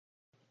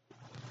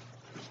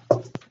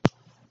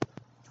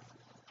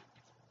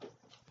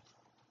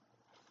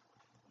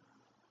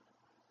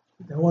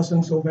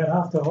wasn't so bad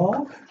after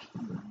all.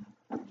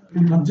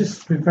 I'm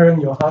just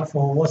preparing your heart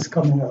for what's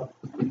coming up.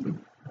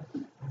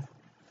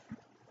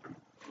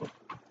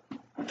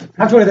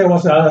 Actually,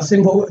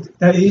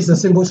 there is a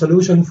simple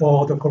solution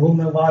for the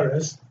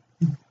coronavirus.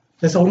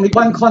 There's only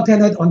one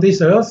continent on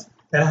this earth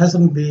that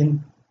hasn't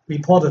been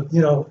reported,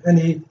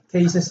 any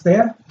cases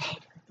there.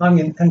 I'm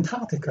in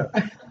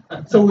Antarctica.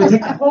 So we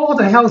take all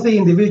the healthy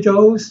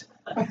individuals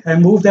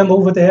and move them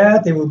over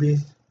there. They will be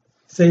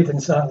safe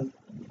and sound.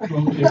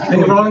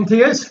 Any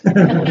volunteers?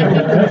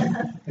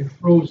 They're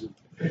frozen.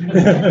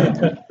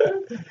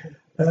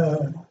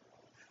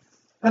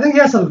 I think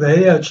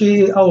yesterday,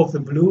 she out of the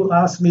blue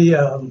asked me,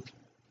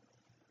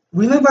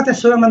 remember the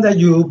sermon that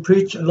you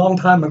preached a long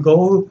time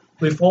ago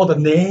with all the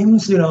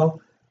names,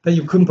 that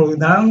you couldn't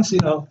pronounce,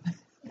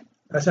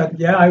 I said,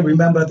 yeah, I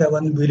remember that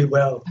one really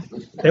well.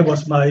 That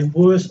was my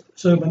worst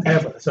sermon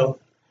ever. So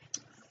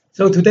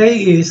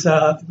today is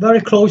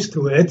very close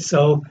to it,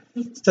 so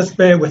just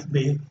bear with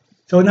me.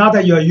 So now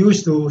that you're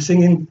used to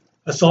singing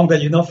a song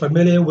that you're not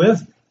familiar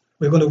with,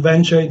 we're going to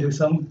venture into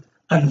some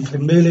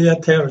unfamiliar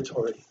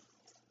territory.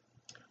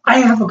 I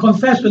have a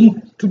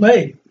confession to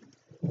make.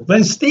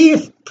 When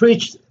Steve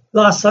preached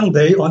last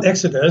Sunday on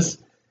Exodus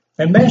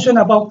and mentioned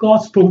about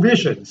God's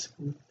provisions,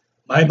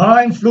 my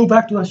mind flew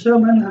back to a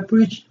sermon I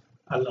preached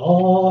a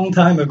long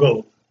time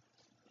ago.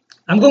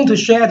 I'm going to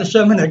share the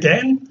sermon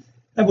again.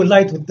 I would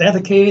like to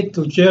dedicate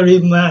to Jerry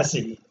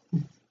Massey,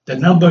 the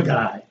number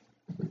guy.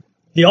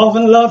 He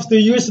often loves to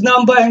use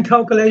number and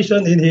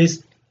calculation in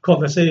his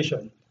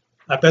conversation.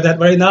 I bet that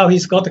right now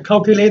he's got the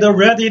calculator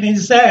ready in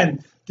his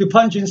hand to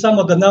punch in some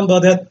of the number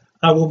that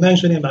I will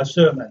mention in my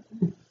sermon.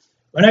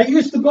 When I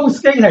used to go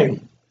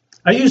skating,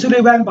 I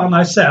usually went by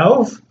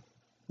myself.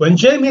 When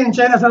Jamie and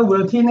Jennifer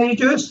were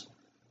teenagers,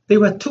 they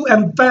were too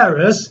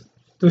embarrassed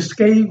to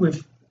skate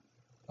with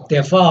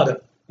their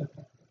father.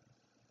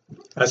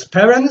 As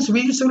parents,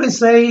 we usually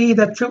say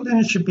that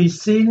children should be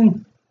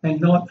seen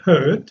and not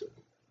heard.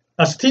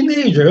 As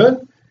teenagers,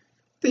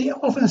 they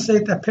often say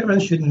that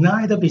parents should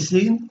neither be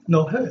seen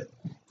nor heard,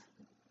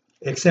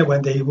 except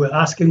when they were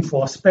asking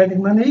for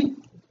spending money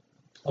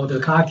or the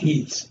car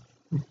keys.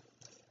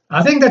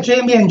 I think that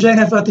Jamie and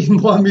Jennifer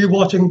didn't want me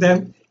watching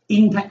them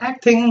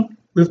interacting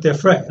with their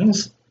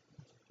friends.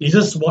 It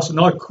just was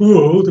not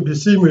cool to be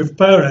seen with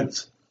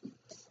parents.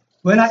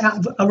 When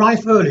I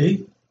arrive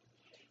early,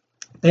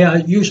 there are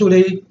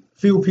usually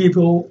few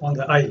people on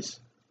the ice.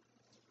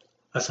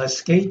 As I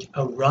skate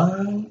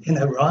around and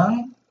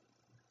around,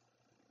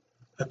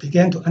 I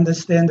began to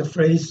understand the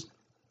phrase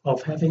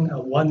of having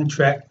a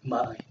one-track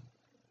mind.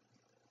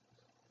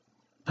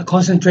 My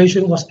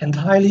concentration was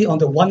entirely on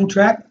the one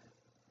track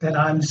that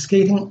I'm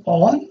skating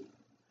on.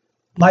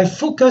 My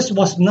focus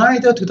was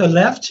neither to the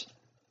left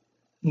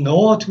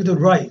nor to the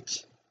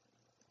right.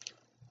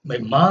 My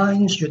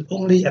mind should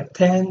only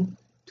attend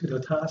to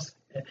the task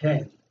at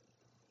hand.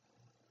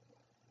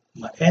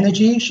 My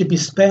energy should be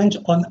spent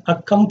on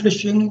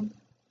accomplishing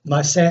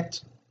my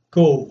set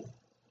goal.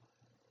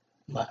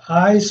 My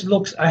eyes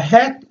look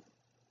ahead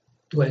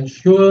to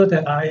ensure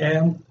that I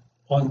am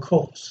on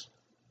course.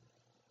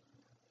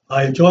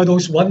 I enjoy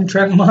those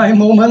one-track mind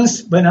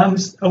moments when I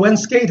went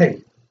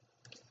skating.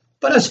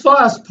 But as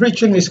far as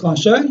preaching is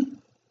concerned,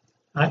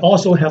 I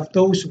also have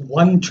those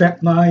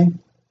one-track mind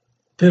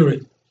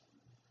period,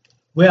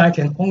 where I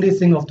can only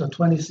think of the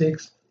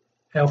 26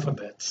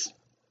 alphabets.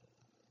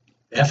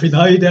 Every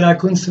night that I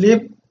couldn't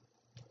sleep,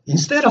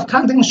 instead of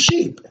counting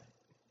sheep,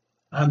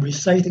 I'm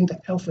reciting the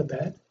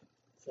alphabet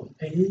from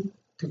A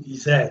to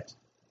Z.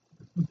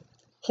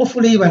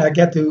 Hopefully when I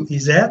get to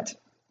Z,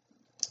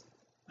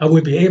 I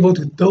will be able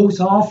to doze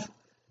off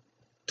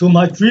to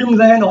my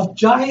dreamland of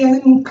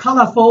giant,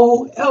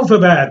 colorful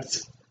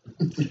alphabets.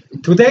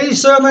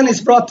 Today's sermon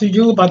is brought to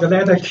you by the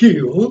letter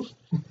Q.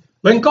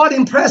 When God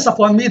impressed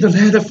upon me the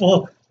letter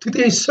for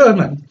today's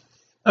sermon,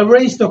 I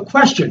raised the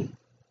question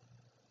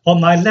on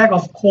my lack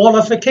of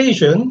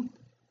qualification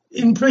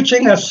in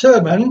preaching a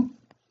sermon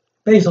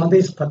based on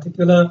these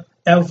particular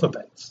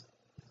alphabets.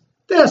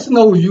 There's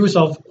no use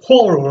of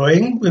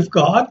quarreling with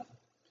God.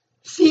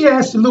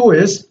 C.S.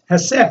 Lewis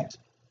has said,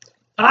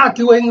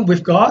 arguing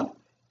with God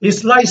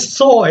is like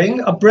sawing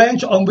a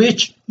branch on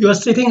which you are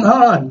sitting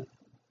on.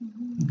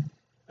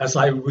 As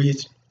I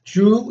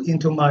withdrew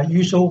into my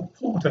usual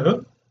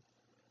quarter,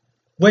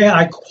 where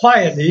I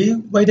quietly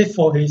waited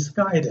for his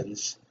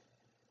guidance,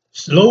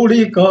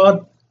 slowly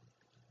God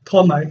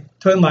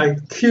turned my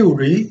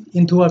query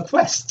into a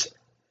quest.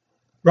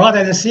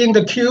 Rather than seeing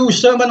the Q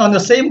sermon on the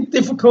same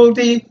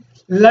difficulty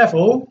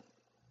level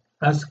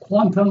as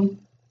quantum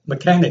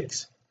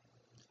mechanics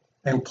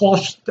and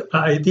posh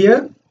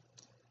idea,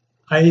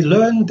 I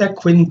learned that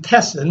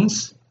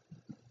quintessence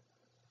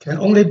can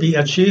only be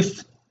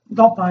achieved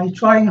not by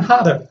trying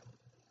harder,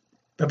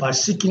 but by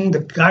seeking the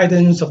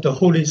guidance of the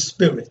Holy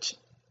Spirit.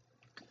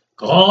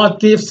 God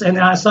gives an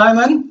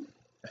assignment,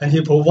 and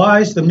He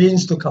provides the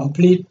means to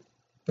complete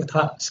the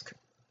task.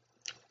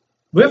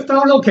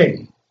 Without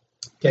looking,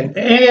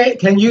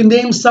 can you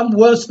name some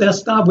words that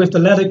start with the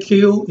letter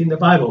Q in the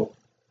Bible?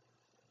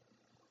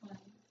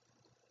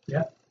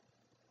 Yeah.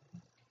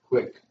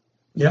 Quick.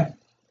 Yeah.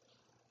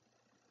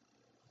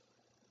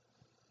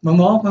 One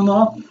more.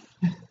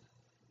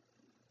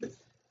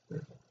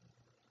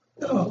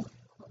 Oh.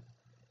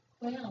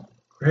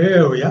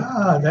 Quail,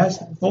 yeah,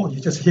 you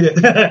just hit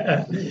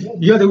it.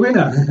 You're the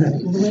winner.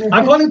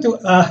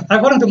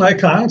 According to my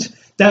count,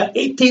 there are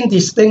 18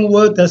 distinct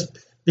words that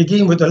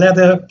begin with the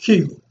letter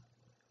Q.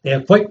 They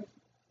are quick,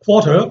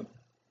 quarter,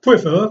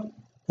 quiver,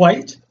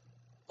 white,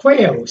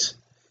 quails,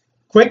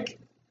 quick,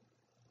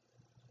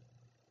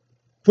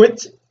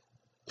 quit,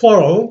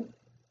 quarrel,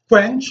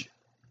 quench,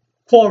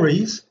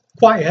 quarries,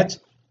 quiet,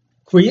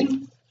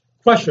 queen,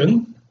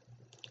 question,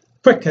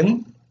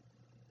 quicken,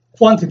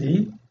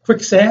 quantity,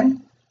 quicksand,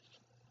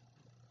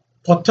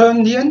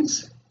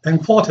 quaternions,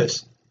 and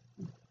quarters.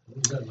 What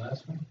was that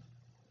last one?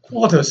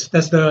 Quarters,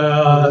 that's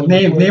the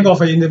name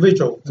of an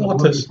individual.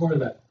 Quarters. Before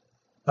that.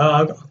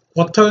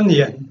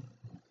 Quaternion.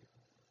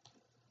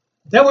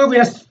 There will be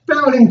a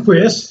spelling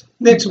quiz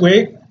next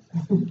week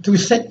to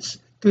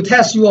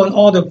test you on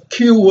all the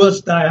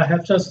keywords that I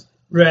have just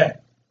read.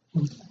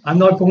 I'm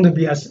not going to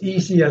be as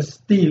easy as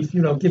Steve,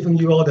 giving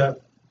you all the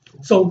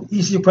so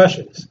easy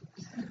questions.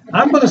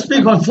 I'm going to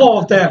speak on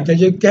 4 of them. Can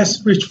you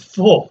guess which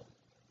 4?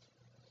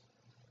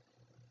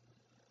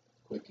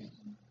 Quicken.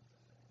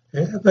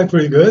 Yeah, that's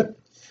pretty good.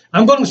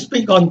 I'm going to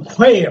speak on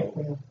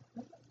quail,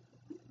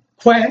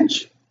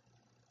 quench,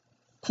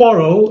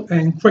 quarrel,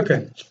 and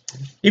quicken.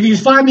 If you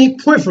find me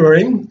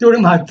quivering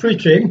during my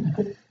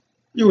preaching,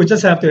 you will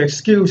just have to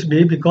excuse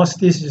me because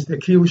this is the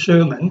Q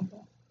sermon.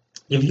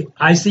 If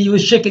I see you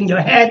shaking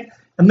your head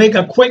and make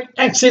a quick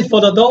exit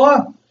for the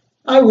door,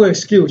 I will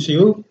excuse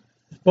you.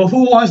 But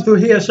who wants to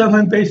hear a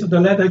sermon based on the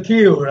letter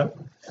Q? Right?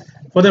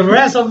 For the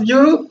rest of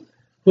you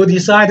who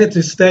decided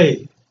to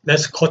stay,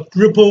 let's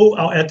quadruple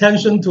our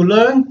attention to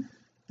learn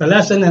the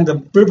lesson and the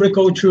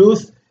biblical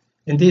truth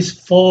in these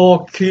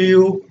 4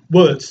 Q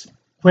words: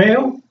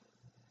 quail,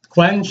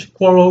 quench,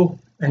 quarrel,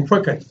 and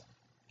quicken.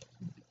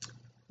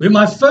 With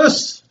my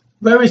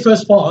very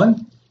first point,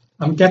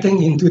 I'm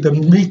getting into the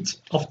meat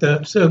of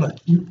the sermon.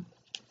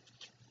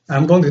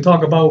 I'm going to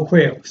talk about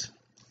quails.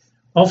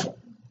 Of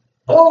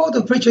all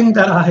the preaching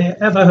that I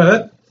ever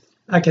heard,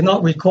 I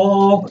cannot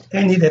recall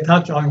any that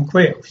touch on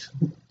quails.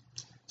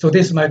 So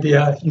this might be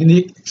a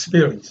unique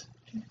experience.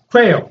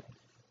 Quail.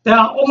 There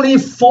are only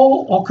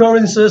 4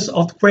 occurrences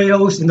of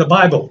quails in the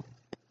Bible.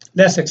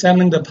 Let's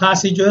examine the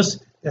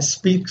passages that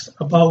speaks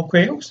about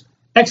quails.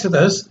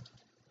 Exodus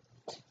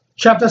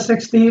chapter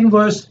 16,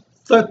 verse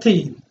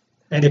 13.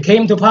 And it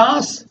came to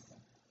pass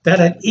that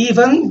at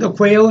even the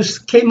quails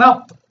came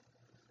up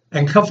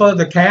and covered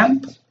the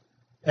camp,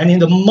 and in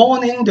the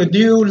morning the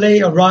dew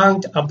lay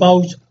around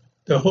about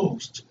the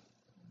host.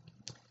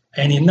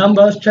 And in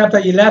Numbers chapter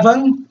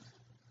 11,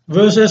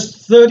 verses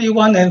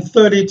 31 and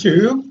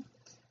 32,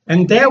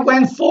 and there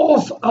went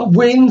forth a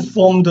wind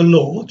from the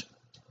Lord,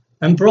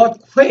 and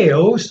brought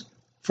quails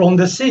from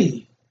the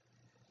sea,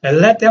 and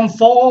let them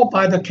fall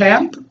by the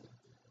camp,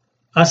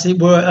 as it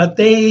were a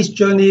day's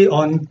journey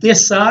on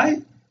this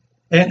side,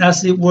 and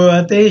as it were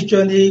a day's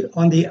journey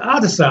on the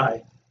other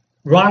side,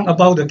 round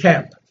about the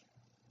camp,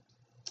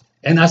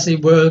 and as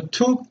it were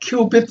 2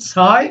 cubits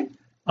high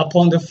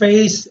upon the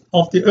face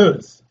of the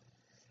earth.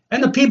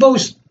 And the people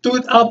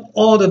stood up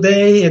all the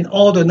day and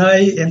all the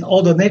night and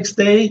all the next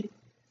day,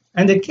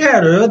 and they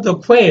gathered the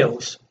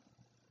quails.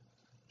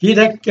 He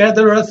that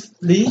gathereth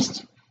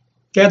least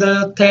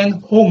gathered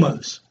 10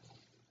 homers,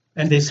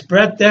 and they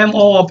spread them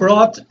all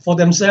abroad for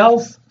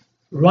themselves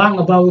round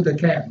about the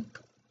camp.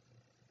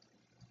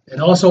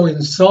 And also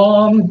in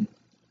Psalm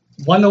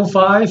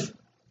 105,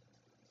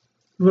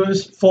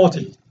 verse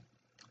 40,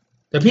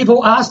 the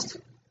people asked,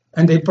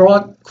 and they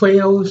brought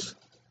quails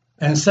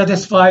and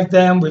satisfied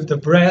them with the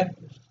bread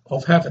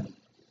of heaven.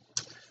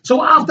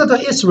 So after the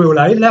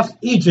Israelites left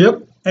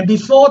Egypt, and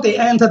before they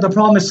entered the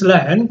promised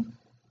land,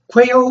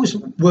 quails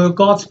were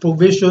God's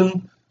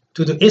provision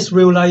to the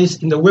Israelites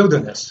in the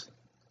wilderness.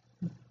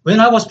 When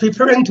I was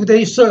preparing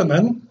today's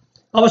sermon,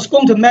 I was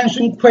going to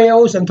mention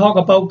quails and talk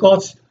about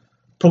God's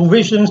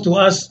provisions to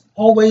us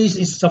always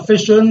is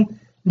sufficient,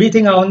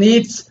 meeting our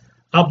needs,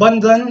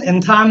 abundant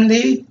and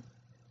timely,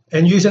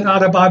 and using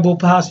other Bible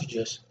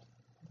passages.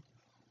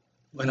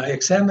 When I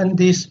examined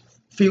these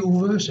few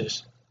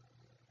verses,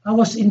 I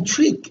was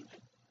intrigued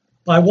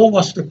by what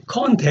was the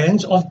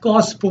content of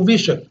God's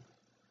provision.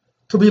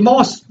 To be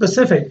more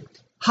specific,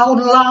 how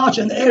large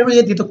an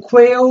area did the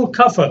quail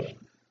cover?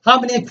 How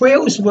many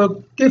quails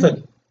were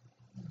given?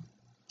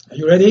 Are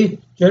you ready,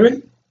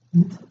 Jerry?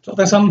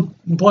 Jot some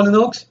important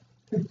notes.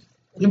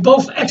 In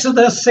both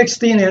Exodus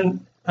 16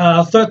 and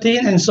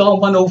 13 and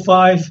Psalm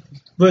 105,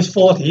 verse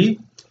 40,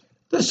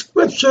 the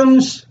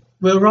descriptions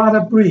were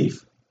rather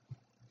brief.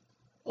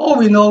 All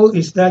we know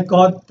is that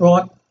God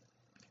brought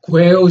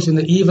quails in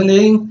the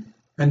evening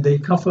and they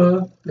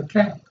cover the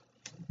camp.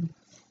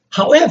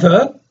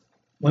 However,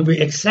 when we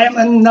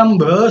examine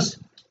Numbers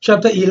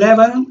chapter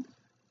 11,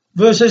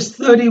 verses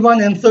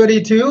 31 and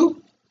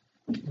 32,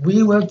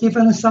 we were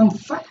given some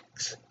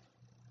facts.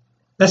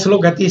 Let's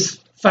look at these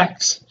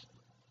facts.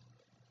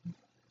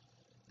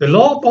 The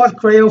Lord brought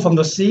quail from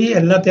the sea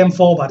and let them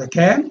fall by the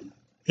camp,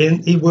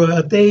 and it were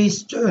a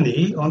day's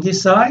journey on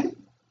this side,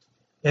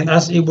 and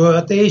as it were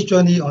a day's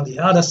journey on the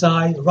other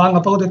side, round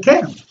about the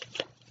camp.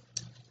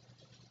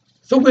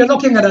 So we're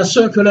looking at a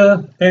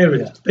circular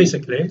area,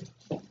 basically.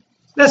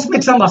 Let's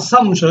make some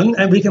assumption,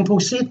 and we can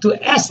proceed to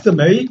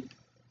estimate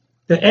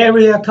the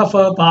area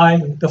covered by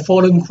the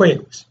fallen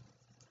quails.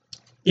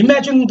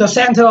 Imagine the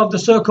center of the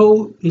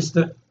circle is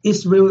the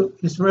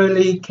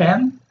Israeli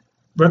camp,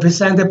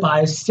 represented by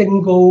a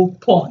single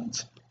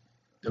point.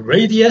 The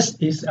radius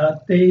is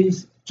a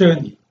day's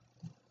journey.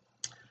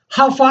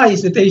 How far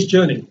is the day's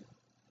journey?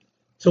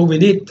 So we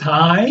need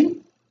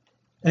time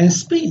and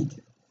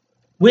speed.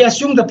 We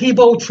assume the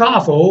people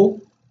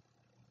travel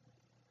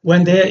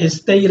when there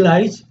is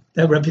daylight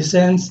that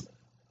represents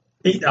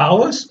 8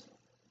 hours.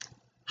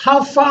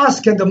 How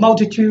fast can the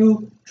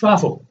multitude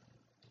travel?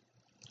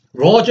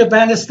 Roger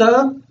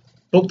Bannister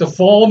booked the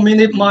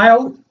 4-minute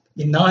mile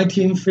in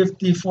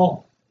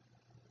 1954.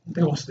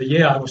 That was the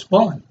year I was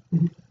born.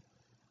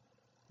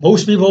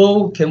 Most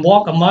people can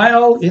walk a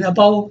mile in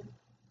about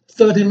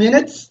 30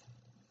 minutes.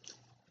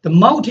 The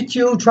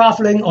multitude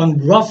traveling on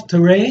rough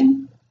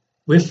terrain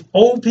with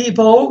old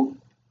people,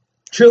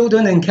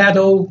 children, and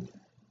cattle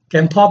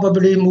can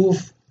probably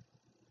move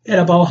at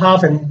about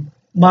half a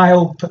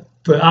mile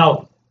per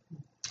hour.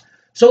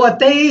 So a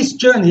day's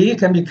journey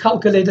can be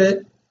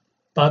calculated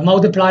by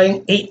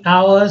multiplying 8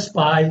 hours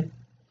by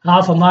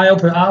half a mile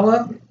per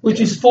hour, which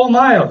is 4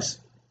 miles.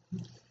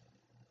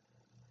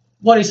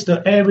 What is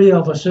the area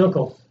of a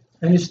circle?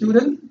 Any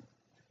student?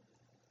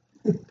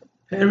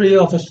 Area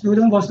of a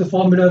student, what's the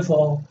formula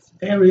for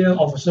area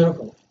of a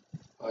circle?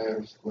 Pi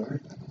r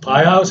squared.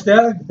 Pi r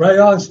squared, right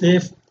on,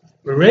 Steve.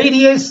 The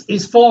radius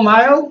is 4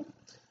 miles,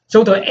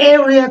 so the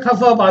area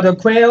covered by the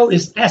quail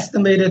is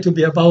estimated to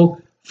be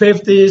about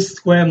 50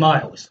 square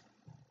miles.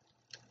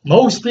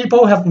 Most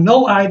people have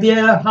no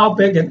idea how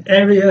big an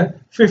area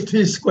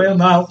 50 square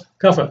mile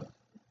cover.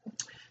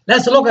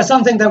 Let's look at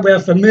something that we're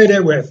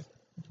familiar with.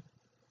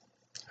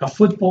 A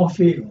football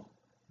field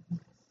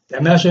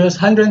that measures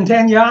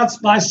 110 yards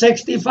by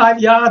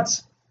 65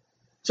 yards.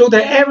 So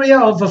the area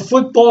of a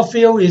football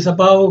field is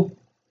about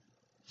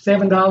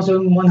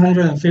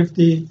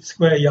 7,150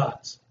 square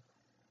yards.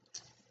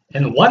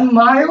 And 1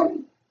 mile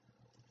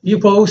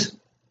equals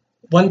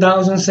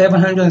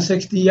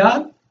 1,760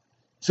 yards.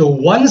 So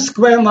 1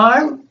 square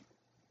mile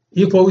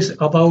equals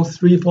about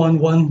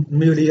 3.1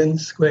 million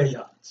square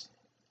yards.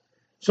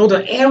 So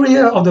the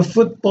area of the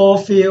football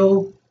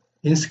field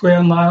in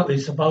square mile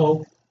is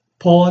about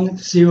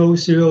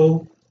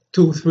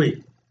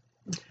 0.0023.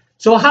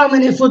 So how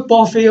many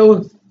football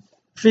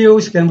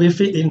fields can we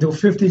fit into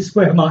 50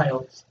 square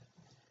miles?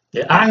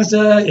 The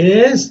answer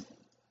is,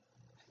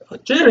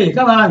 Jerry,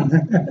 come on.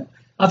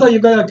 I thought you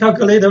got a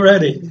calculator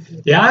already.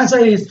 The answer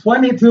is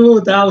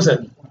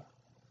 22,000.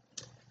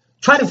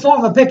 Try to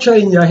form a picture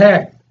in your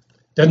head.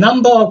 The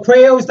number of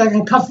quails that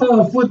can cover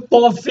a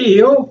football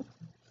field,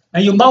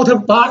 and you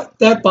multiply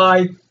that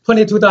by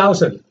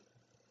 22,000.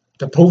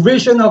 The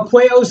provision of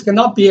quails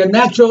cannot be a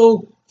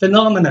natural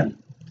phenomenon.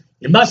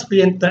 It must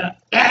be the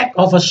act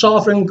of a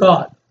sovereign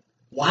God.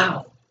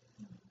 Wow.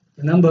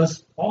 The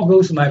numbers all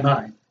goes to my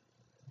mind.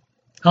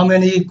 How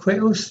many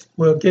quails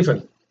were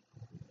given?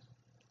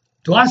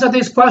 To answer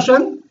this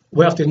question,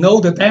 we have to know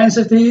the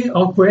density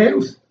of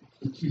quails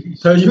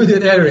per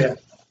unit area.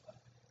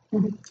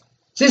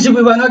 Since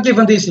we were not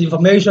given this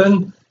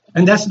information,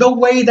 and there's no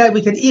way that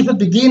we can even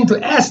begin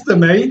to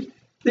estimate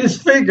this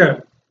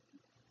figure,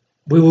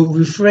 we will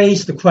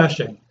rephrase the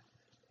question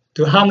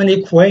to how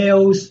many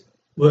quails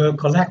were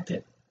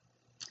collected.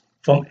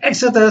 From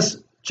Exodus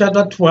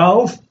chapter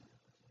 12,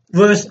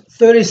 verse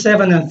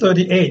 37 and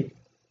 38,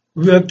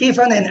 we are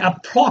given an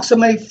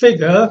approximate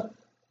figure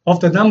of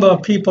the number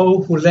of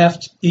people who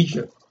left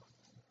Egypt.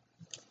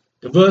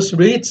 The verse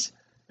reads,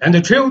 "And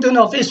the children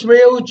of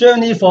Israel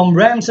journeyed from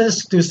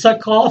Ramses to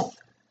Succoth,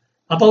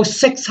 about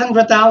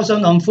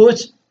 600,000 on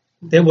foot.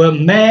 There were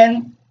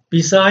men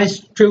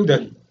besides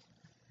children.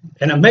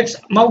 And a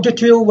mixed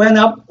multitude went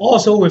up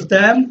also with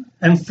them,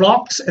 and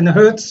flocks and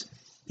herds,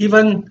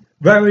 even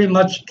very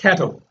much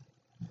cattle."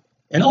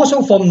 And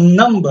also from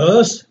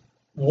Numbers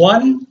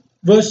 1,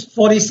 verse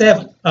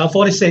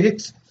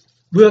 46,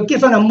 we are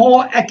given a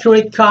more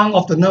accurate count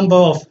of the number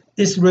of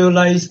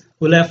Israelites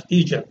who left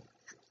Egypt.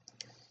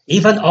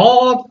 Even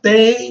all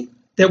they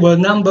that were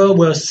numbered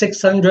were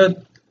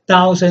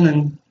 600,000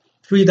 and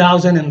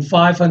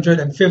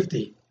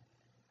 3,550.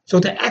 So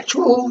the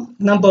actual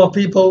number of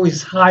people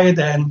is higher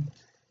than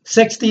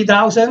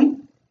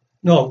 60,000.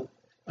 No,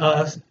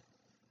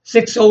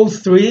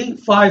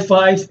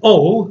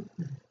 603,550,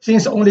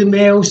 since only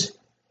males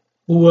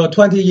who were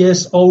 20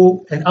 years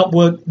old and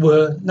upward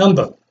were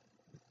numbered.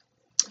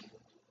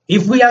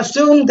 If we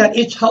assume that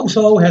each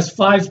household has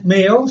 5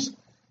 males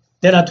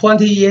that are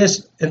 20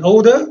 years and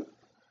older,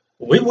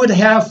 we would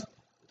have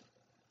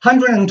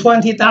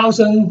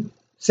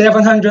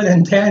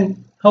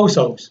 120,710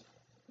 households.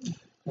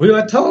 We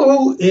were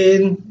told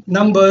in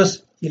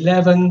Numbers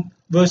 11,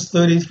 verse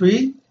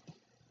 33,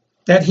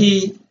 that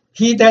he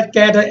he that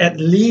gather at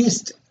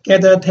least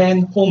gather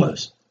 10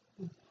 homers.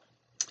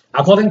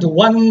 According to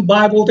one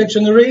Bible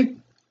dictionary,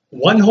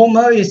 1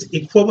 homer is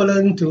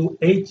equivalent to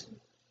 8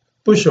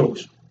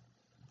 bushels.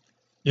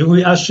 If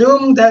we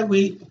assume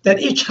that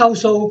each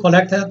household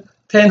collected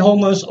 10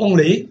 homers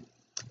only,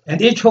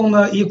 and each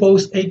homer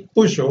equals 8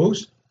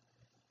 bushels,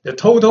 the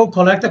total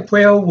collected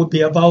quail would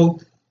be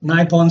about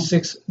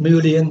 9.6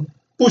 million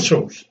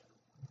bushels.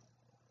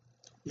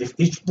 If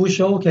each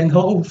bushel can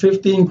hold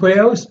 15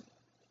 quails,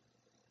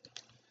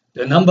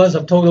 the numbers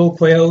of total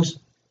quails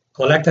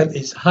collected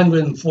is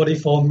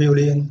 144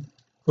 million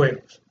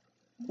quails.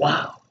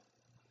 Wow!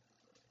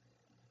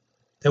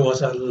 There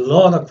was a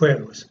lot of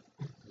quails.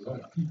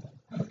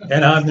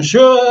 And I'm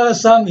sure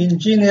some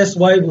ingenious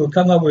wife will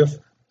come up with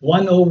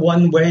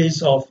 101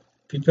 ways of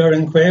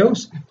preparing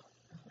quails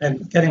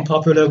and getting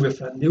popular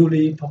with a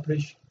newly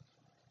published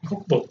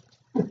cookbook.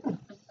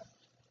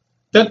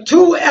 The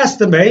two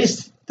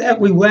estimates that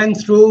we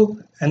went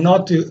through are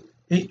not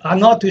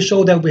to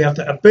show that we have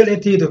the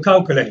ability to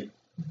calculate.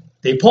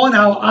 They point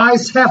our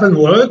eyes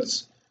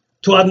heavenwards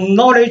to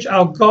acknowledge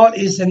our God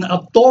is an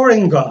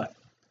adoring God.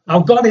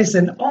 Our God is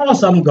an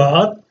awesome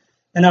God,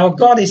 and our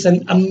God is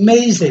an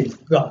amazing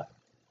God.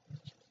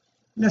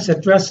 Let's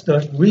address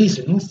the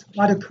reasons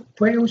why the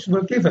quails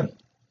were given.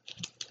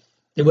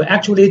 There were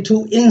actually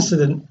two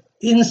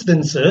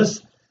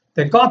instances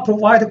that God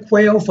provided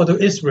quail for the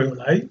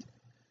Israelites.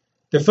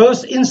 The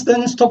first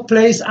instance took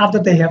place after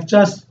they have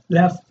just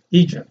left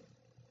Egypt.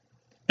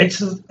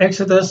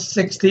 Exodus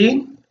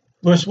 16,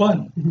 verse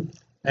 1.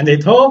 And they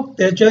took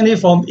their journey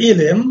from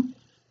Elim,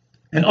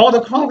 and all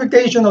the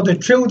congregation of the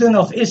children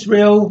of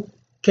Israel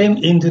came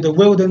into the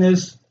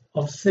wilderness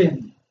of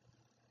Sin,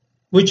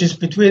 which is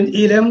between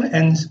Elim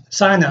and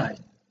Sinai.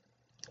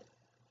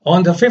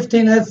 On the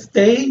 15th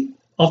day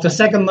of the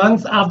second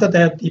month after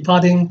their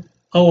departing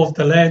out of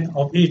the land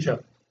of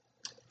Egypt.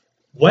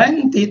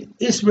 When did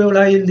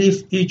Israelites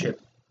leave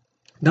Egypt?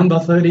 Number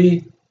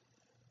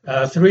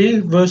 33,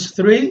 verse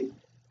 3.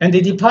 And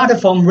they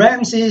departed from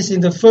Ramses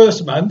in the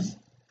first month,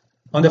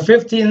 on the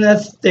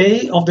 15th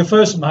day of the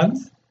first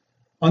month.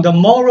 On the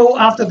morrow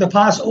after the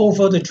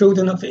Passover, the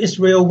children of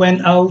Israel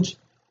went out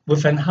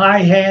with an high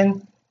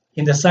hand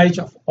in the sight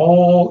of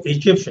all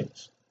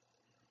Egyptians.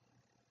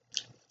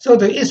 So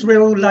the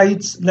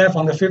Israelites left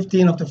on the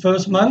 15th of the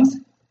first month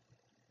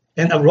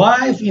and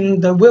arrived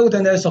in the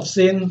wilderness of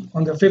Sin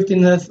on the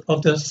 15th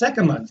of the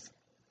second month.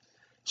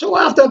 So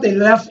after they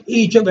left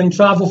Egypt and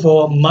traveled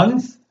for a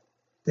month,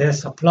 their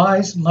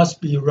supplies must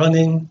be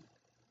running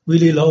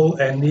really low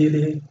and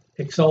nearly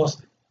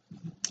exhausted.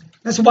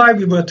 That's why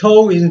we were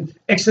told in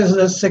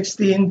Exodus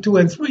 16, 2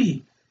 and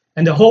 3,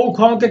 and the whole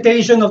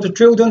congregation of the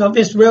children of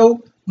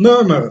Israel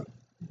murmured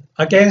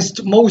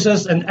against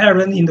Moses and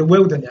Aaron in the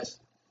wilderness.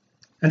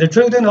 And the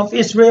children of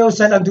Israel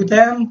said unto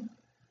them,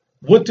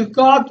 Would to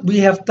God we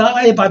have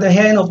died by the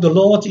hand of the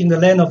Lord in the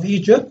land of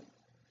Egypt,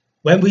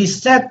 when we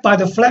sat by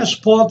the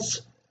flesh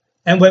pots,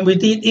 and when we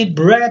did eat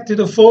bread to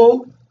the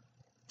full,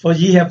 for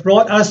ye have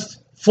brought us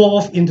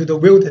forth into the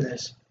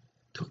wilderness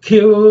to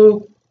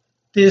kill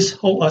this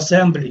whole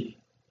assembly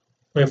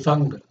with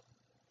hunger.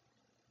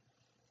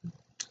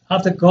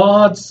 After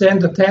God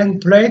sent the 10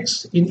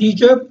 plagues in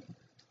Egypt,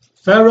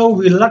 Pharaoh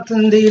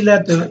reluctantly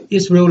let the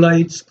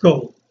Israelites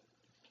go.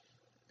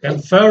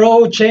 And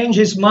Pharaoh changed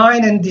his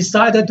mind and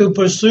decided to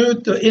pursue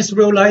the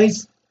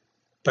Israelites,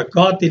 but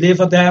God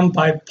delivered them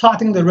by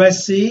parting the Red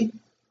Sea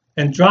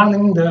and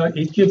drowning the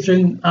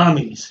Egyptian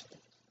armies.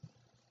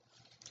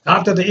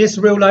 After the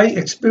Israelites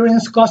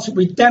experienced God's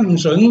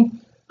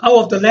redemption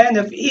out of the land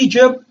of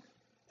Egypt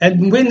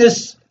and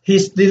witnessed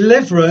his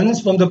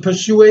deliverance from the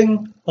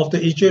pursuing of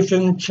the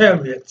Egyptian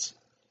chariots,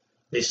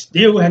 they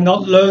still had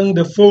not learned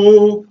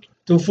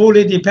to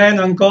fully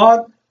depend on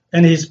God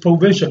and his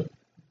provision.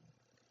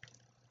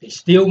 They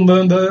still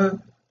murmur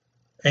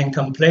and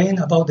complain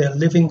about their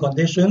living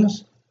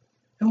conditions,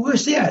 and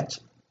worse yet,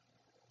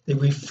 they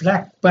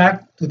reflect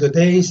back to the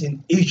days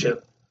in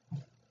Egypt,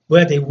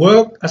 where they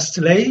worked as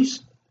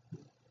slaves,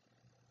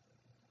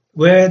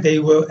 where they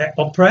were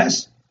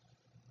oppressed,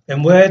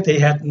 and where they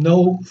had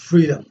no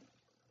freedom.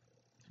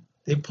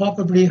 They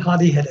probably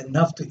hardly had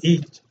enough to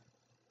eat,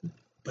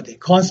 but they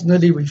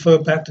constantly refer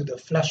back to the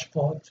flesh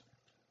pot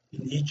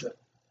in Egypt.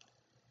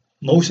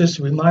 Moses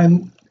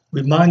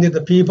reminded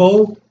the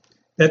people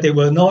that they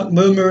were not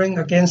murmuring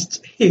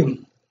against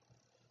him,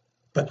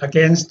 but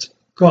against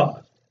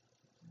God.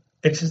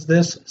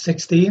 Exodus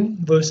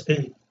 16, verse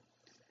 8.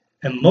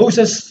 And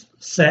Moses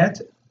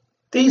said,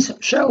 This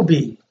shall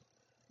be,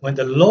 when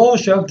the Lord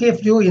shall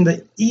give you in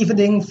the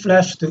evening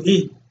flesh to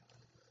eat,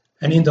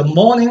 and in the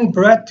morning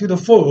bread to the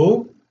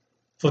full,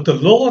 for the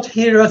Lord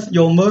heareth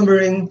your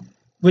murmuring,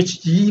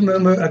 which ye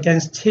murmur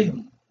against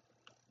him.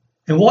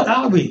 And what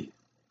are we?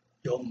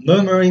 Your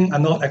murmuring are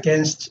not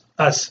against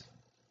us,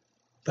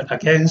 but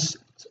against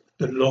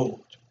the Lord.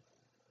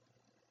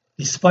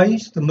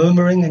 Despite the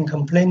murmuring and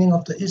complaining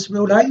of the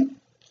Israelites,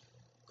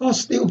 God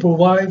still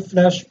provides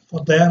flesh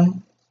for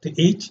them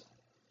to eat,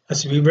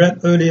 as we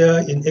read earlier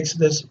in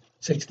Exodus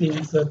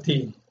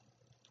 16:13.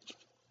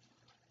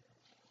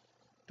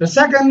 The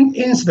second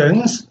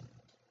instance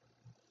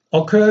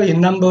occurred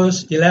in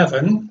Numbers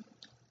 11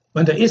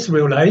 when the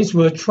Israelites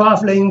were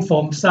traveling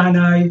from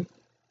Sinai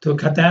to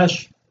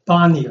Kadesh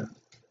Barnea.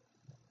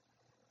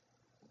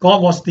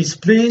 God was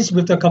displeased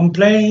with the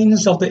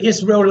complaints of the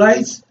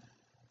Israelites,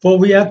 for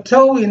we are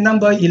told in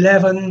number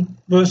 11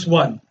 verse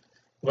 1,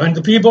 when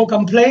the people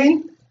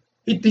complained,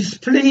 it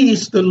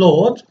displeased the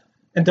Lord,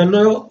 and the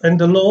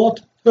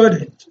Lord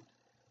heard it,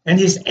 and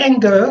his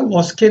anger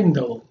was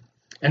kindled,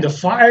 and the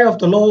fire of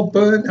the Lord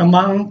burned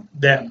among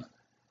them,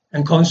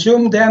 and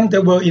consumed them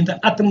that were in the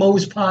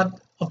uttermost part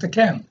of the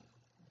camp.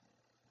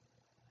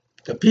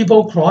 The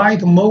people cried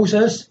to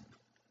Moses,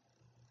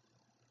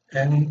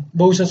 and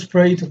Moses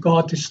prayed to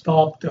God to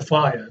stop the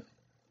fire.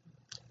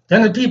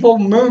 Then the people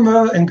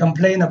murmur and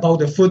complain about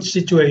the food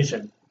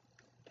situation.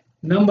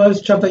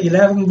 Numbers chapter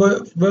 11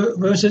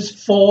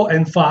 verses 4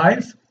 and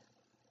 5.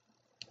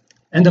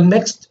 And the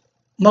mixed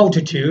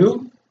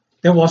multitude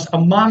that was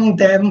among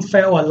them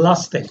fell a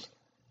lusting.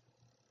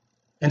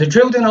 And the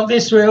children of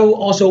Israel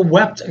also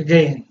wept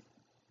again,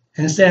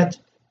 and said,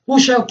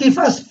 Who shall give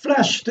us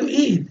flesh to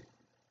eat?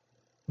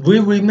 We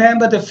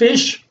remember the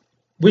fish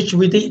which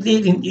we did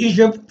eat in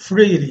Egypt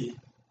freely,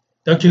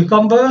 the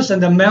cucumbers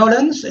and the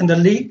melons and the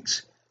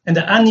leeks and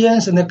the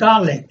onions and the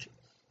garlic.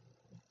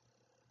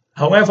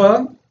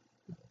 However,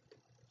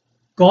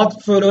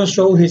 God further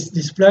showed his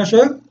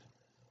displeasure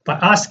by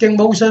asking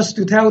Moses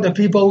to tell the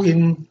people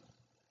in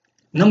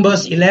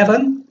Numbers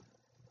 11,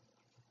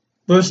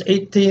 verse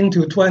 18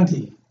 to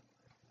 20,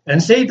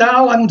 and say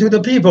thou unto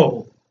the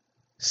people,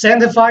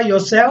 Sanctify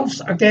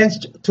yourselves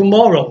against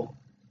tomorrow,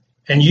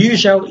 and ye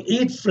shall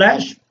eat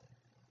flesh,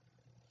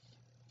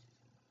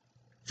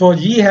 for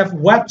ye have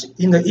wept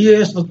in the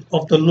ears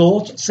of the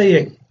Lord,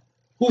 saying,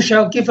 Who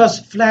shall give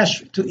us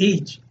flesh to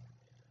eat?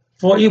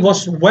 For it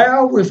was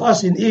well with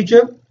us in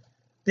Egypt,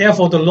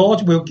 therefore the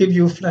Lord will give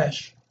you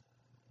flesh,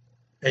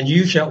 and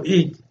you shall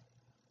eat.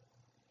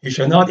 You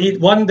shall not eat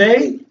 1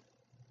 day,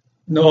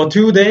 nor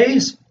 2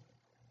 days,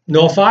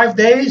 nor 5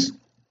 days,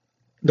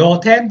 nor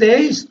 10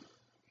 days,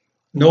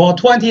 nor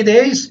 20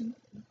 days,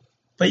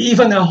 but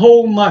even a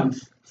whole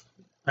month,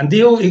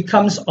 until it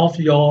comes out of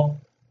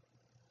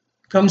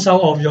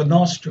your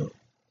nostril,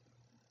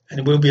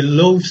 and will be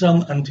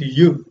loathsome unto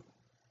you,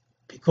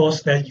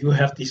 because that you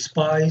have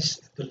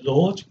despised the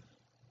Lord,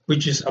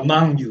 which is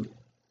among you,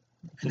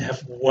 and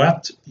have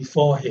wept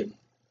before him,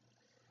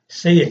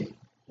 saying,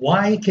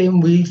 Why came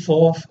we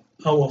forth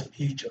out of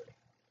Egypt?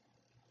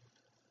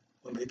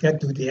 When we get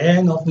to the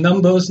end of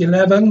Numbers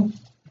 11,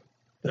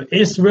 the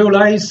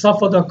Israelites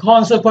suffer the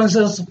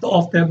consequences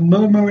of their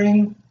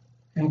murmuring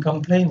and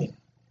complaining.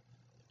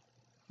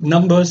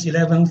 Numbers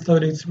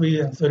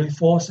 11:33 and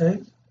 34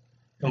 says,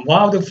 And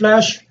while the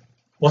flesh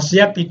was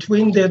yet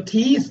between their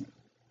teeth,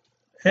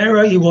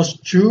 ere it was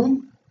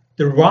due,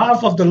 the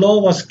wrath of the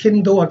Lord was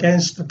kindled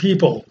against the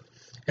people,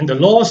 and the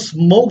Lord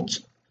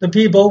smote the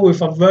people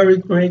with a very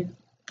great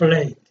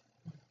plague.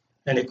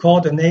 And they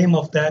called the name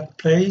of that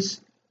place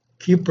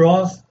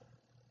Kibroth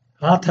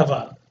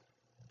Hattaavah,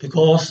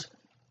 because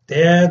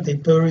there they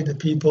buried the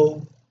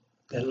people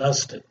that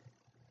lusted.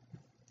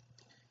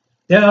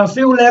 There are a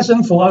few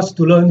lessons for us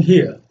to learn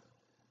here.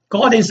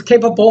 God is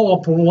capable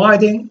of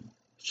providing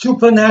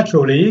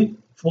supernaturally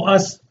for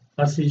us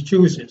as he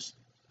chooses.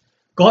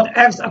 God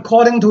acts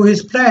according to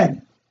his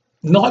plan,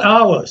 not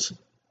ours.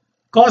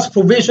 God's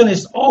provision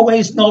is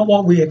always not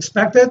what we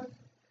expected,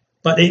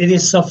 but it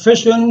is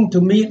sufficient to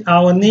meet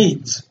our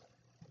needs.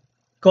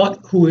 God,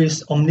 who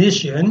is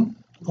omniscient,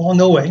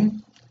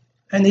 all-knowing,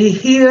 and he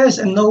hears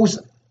and knows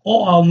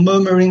all our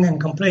murmuring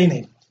and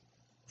complaining,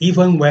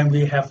 even when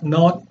we have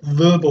not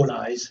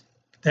verbalized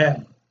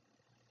them.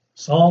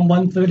 Psalm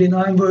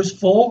 139 verse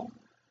 4,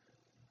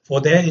 For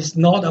there is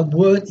not a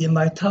word in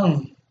my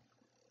tongue,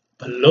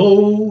 but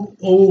lo,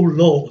 O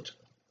Lord,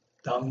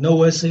 thou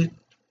knowest it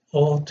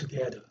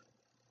altogether.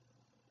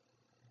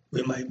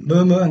 We might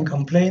murmur and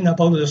complain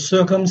about the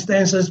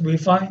circumstances we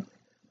find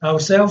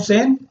ourselves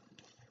in.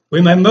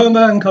 We might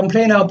murmur and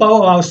complain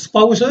about our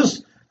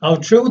spouses, our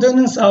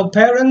children, our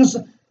parents,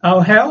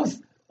 our health,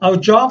 our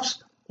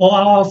jobs, or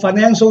our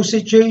financial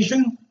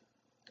situation.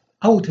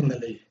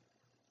 Ultimately,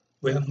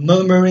 we are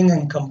murmuring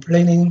and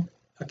complaining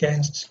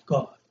against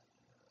God.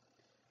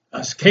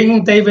 As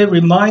King David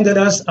reminded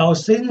us, our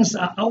sins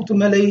are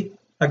ultimately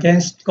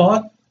against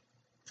God,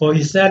 for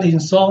he said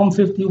in Psalm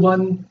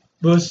 51,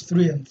 verse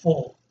 3 and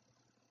 4,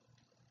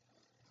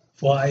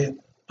 For I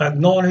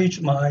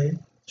acknowledge my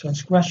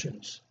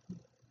transgressions,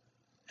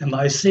 and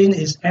my sin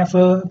is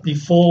ever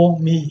before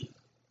me.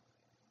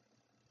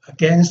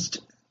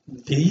 Against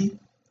thee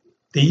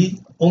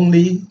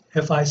only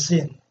have I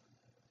sinned,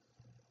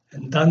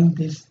 and done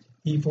this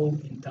evil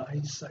in thy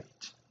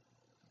sight.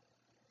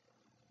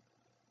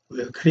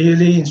 We are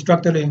clearly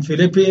instructed in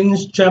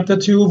Philippians chapter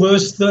 2,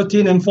 verse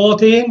 13 and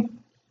 14,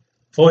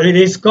 For it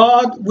is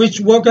God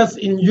which worketh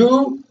in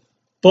you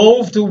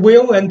both to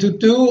will and to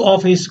do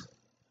of his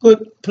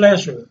good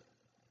pleasure.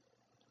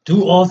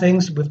 Do all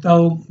things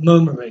without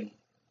murmuring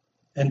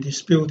and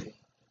disputing.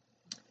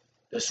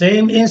 The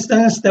same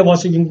instance that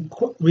was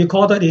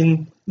recorded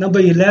in number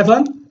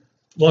 11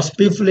 was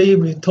briefly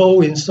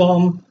retold in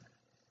Psalm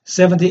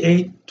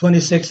 78,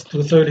 26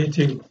 to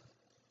 32.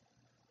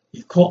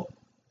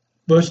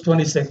 Verse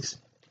 26.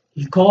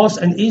 He caused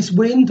an east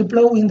wind to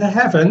blow in the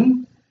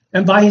heaven,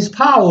 and by his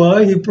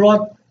power he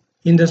brought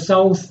in the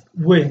south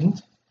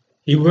wind.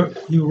 He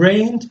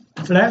rained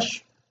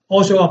flesh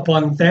also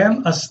upon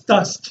them as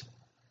dust,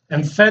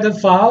 and feathered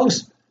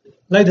fowls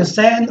like the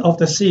sand of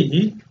the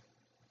sea,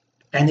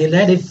 and he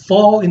let it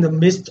fall in the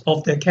midst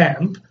of their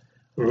camp,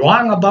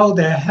 round about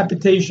their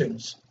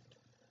habitations.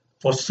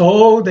 For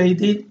so they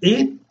did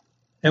eat,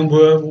 and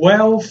were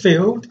well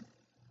filled,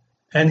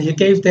 and he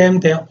gave them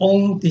their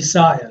own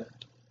desire.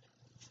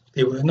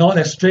 They were not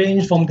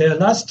estranged from their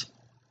lust,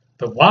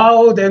 but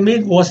while their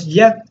meat was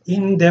yet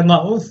in their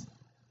mouth,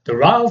 the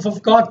wrath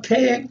of God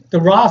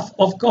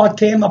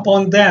came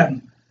upon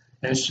them,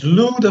 and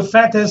slew the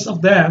fattest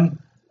of them,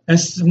 and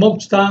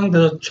smote down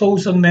the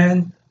chosen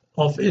men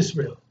of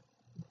Israel.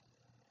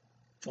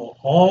 For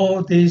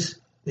all this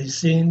they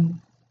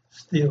sin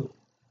still,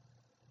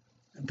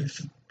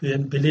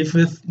 and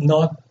believeth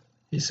not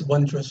his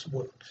wondrous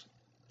works.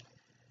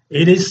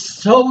 It is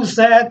so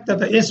sad that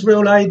the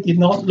Israelites did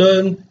not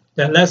learn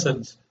their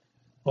lessons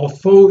of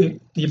full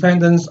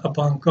dependence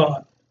upon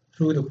God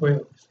through the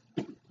quails.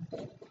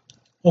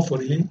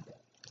 Hopefully,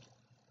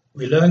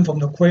 we learn from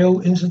the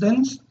quail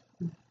incidents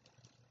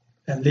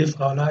and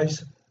live our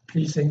lives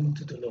pleasing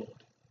to the Lord.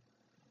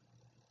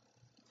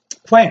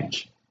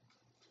 Quench.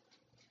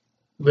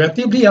 We are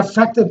deeply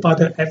affected by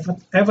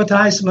the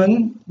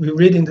advertisement we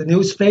read in the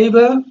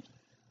newspaper,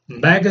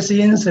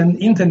 magazines, and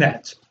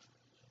internet.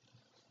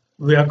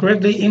 We are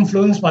greatly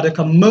influenced by the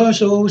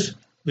commercials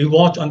we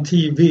watch on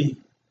TV.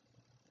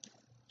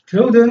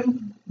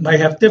 Children may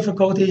have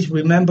difficulties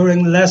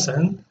remembering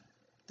lessons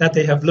that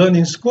they have learned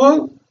in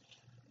school,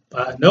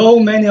 but I know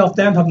many of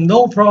them have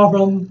no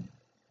problem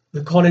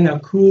recalling a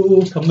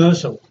cool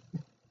commercial.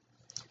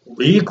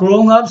 We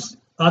grown-ups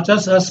are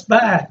just as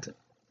bad.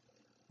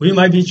 We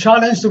might be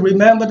challenged to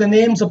remember the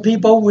names of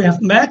people we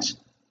have met,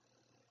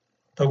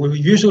 but we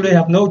usually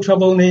have no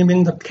trouble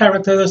naming the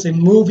characters in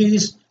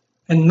movies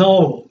and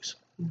novels.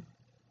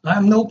 I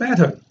am no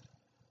better.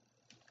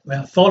 When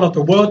I thought of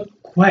the word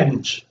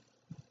quench,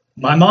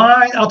 my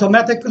mind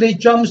automatically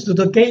jumps to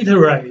the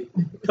Gatorade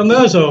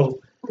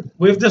commercial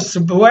with the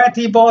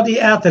sweaty body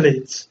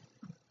athletes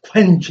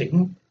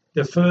quenching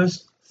the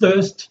first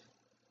thirst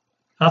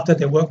after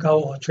their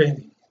workout or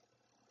training.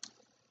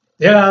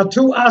 There are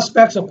two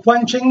aspects of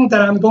quenching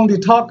that I'm going to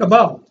talk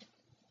about: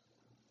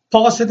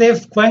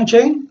 positive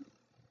quenching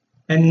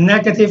and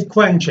negative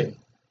quenching.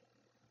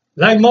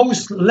 Like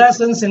most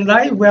lessons in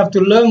life, we have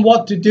to learn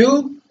what to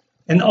do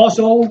and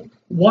also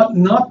what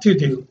not to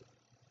do.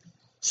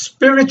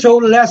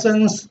 Spiritual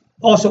lessons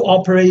also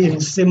operate in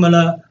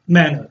similar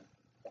manner.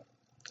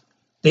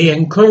 They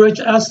encourage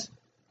us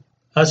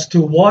as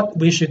to what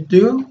we should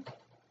do,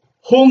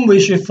 whom we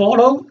should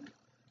follow,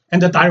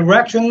 and the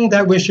direction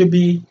that we should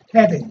be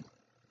heading.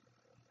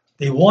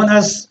 They warn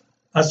us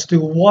as to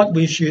what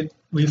we should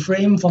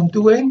refrain from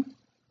doing,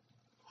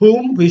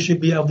 whom we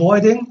should be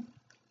avoiding,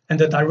 and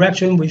the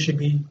direction we should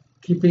be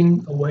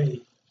keeping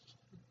away.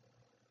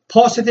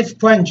 Positive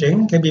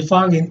quenching can be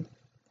found in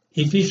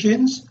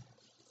Ephesians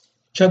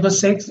chapter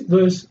 6,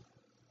 verse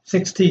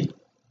 16.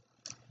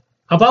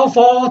 Above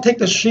all, take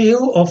the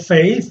shield of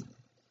faith,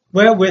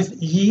 wherewith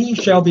ye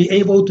shall be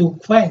able to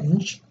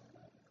quench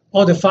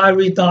all the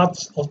fiery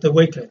darts of the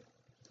wicked.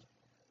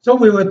 So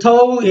we were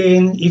told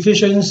in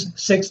Ephesians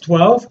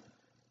 6:12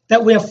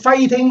 that we are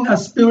fighting a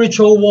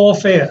spiritual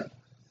warfare.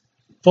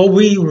 For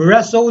we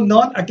wrestle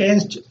not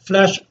against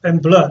flesh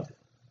and blood,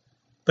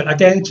 but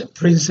against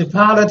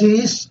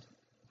principalities,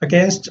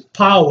 against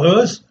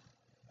powers,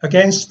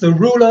 against the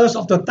rulers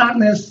of the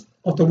darkness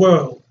of the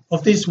world,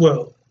 of this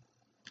world,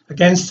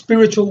 against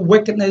spiritual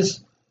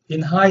wickedness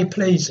in high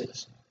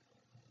places.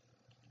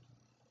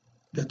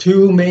 The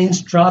two main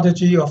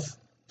strategies of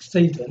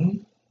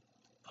Satan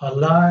are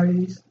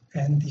lies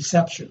and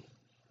deception.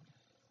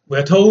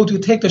 We're told to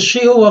take the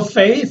shield of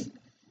faith.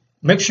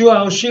 Make sure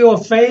our shield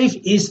of faith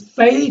is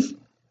faith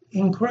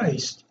in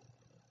Christ,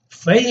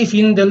 faith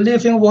in the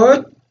living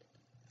word,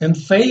 and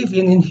faith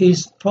in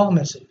his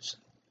promises.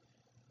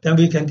 Then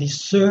we can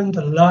discern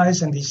the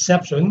lies and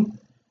deception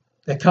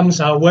that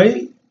comes our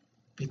way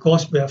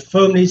because we are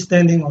firmly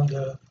standing on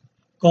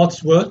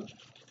God's word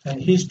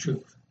and his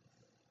truth.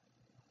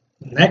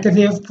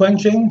 Negative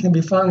quenching can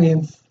be found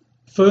in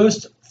 1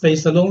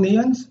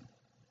 Thessalonians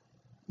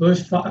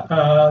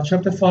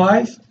chapter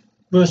 5,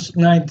 verse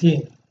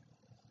 19.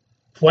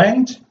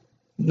 Quench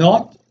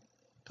not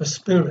the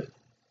Spirit.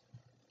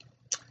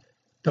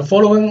 The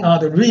following are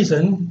the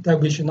reasons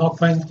that we should not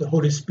quench the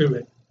Holy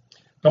Spirit.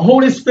 The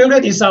Holy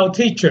Spirit is our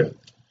teacher.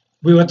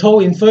 We were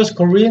told in 1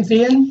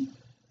 Corinthians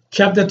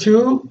chapter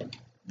 2,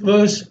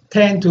 verse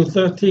 10 to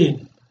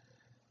 13.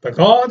 But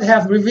God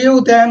hath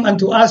revealed them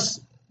unto us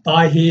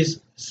by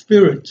his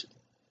Spirit.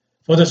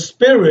 For the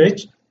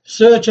Spirit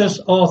searches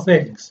all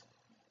things,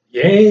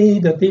 yea,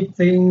 the deep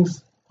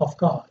things of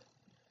God.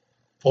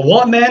 For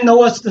what man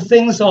knoweth the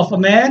things of a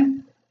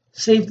man,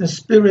 save the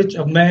spirit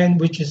of man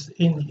which is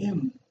in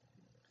him?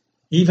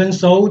 Even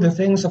so, the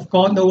things of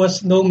God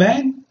knoweth no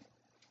man,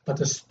 but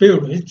the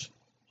Spirit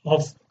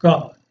of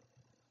God.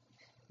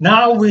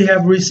 Now we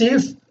have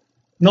received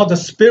not the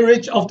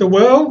spirit of the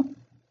world,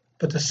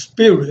 but the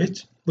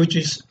Spirit which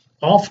is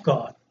of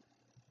God,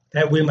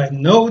 that we might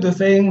know the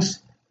things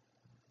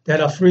that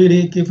are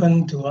freely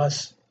given to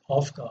us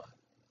of God.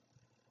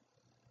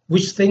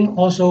 Which thing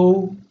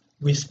also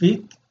we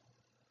speak,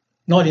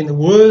 not in the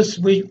words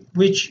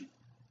which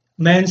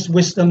man's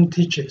wisdom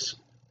teaches,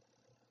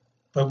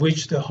 but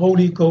which the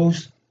Holy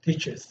Ghost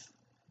teacheth,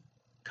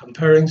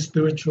 comparing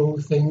spiritual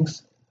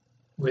things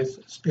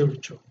with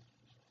spiritual.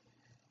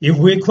 If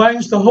we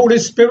quench the Holy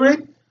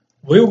Spirit,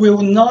 we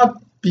will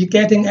not be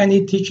getting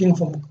any teaching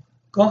from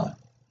God.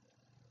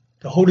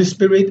 The Holy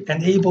Spirit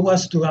enables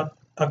us to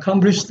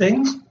accomplish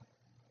things.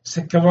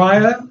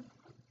 Zechariah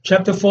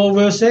chapter 4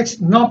 verse 6,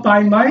 not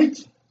by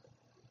might,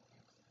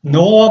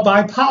 nor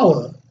by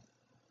power,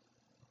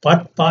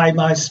 but by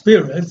my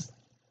Spirit,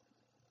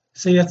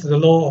 saith the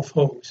Lord of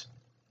hosts.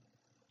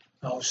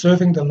 Now,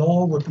 serving the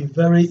Lord will be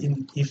very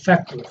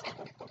ineffective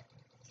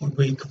if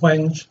we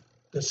quench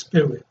the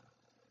Spirit.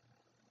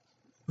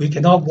 We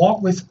cannot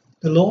walk with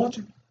the Lord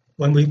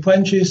when we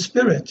quench His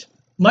Spirit.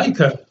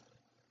 Micah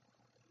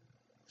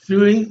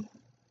 3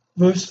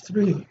 verse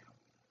 3.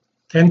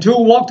 Can two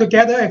walk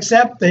together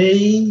except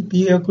they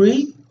be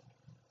agreed?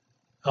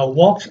 I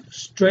walk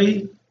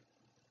straight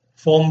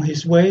from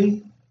His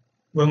way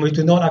when we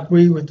do not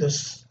agree with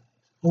the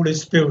Holy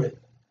Spirit.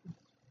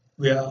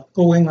 We are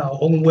going our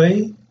own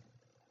way,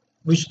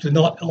 which do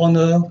not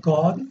honor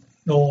God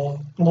nor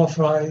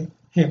glorify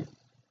Him.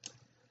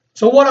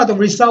 So what are the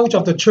results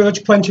of the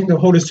church quenching the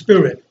Holy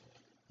Spirit?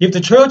 If the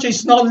church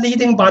is not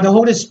leading by the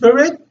Holy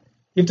Spirit,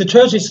 if the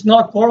church is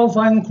not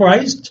glorifying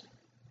Christ,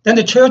 then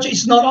the church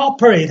is not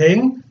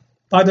operating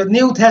by the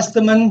New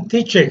Testament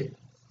teaching.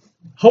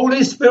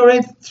 Holy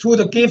Spirit, through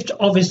the gift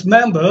of His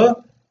member,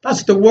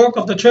 that's the work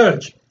of the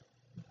church.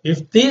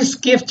 If these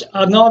gifts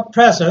are not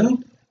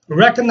present,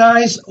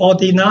 recognized, or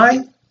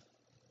denied,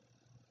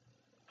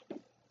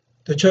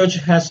 the church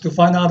has to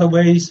find other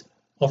ways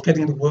of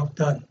getting the work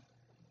done.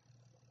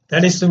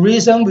 That is the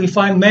reason we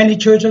find many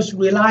churches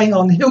relying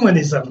on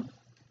humanism,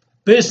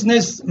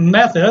 business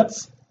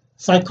methods,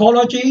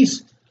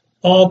 psychologies,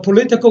 or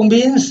political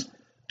means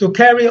to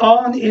carry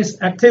on its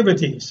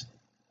activities.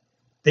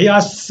 They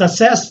are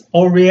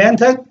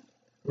success-oriented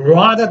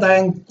rather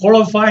than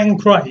glorifying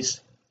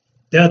Christ.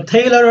 They are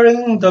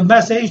tailoring the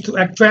message to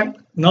attract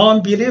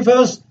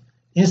non-believers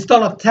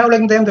instead of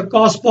telling them the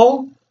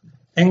gospel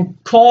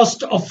and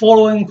cost of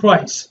following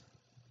Christ.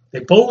 They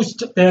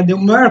boast their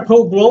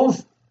numerical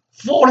growth,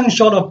 falling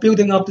short of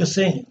building up the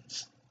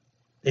saints.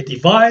 They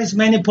devise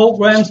many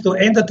programs to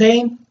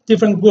entertain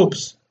different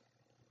groups,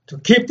 to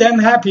keep them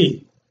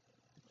happy,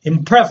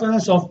 in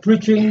preference of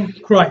preaching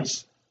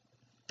Christ.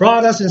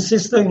 Brothers and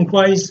sisters in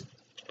Christ,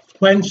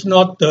 quench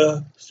not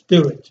the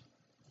Spirit.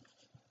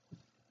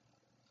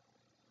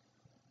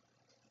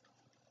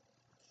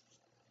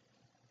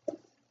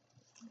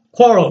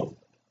 Quarrel.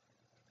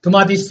 To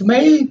my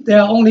dismay,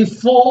 there are only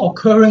 4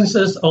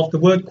 occurrences of the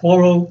word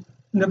quarrel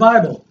in the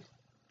Bible.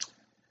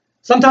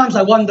 Sometimes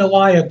I wonder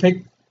why I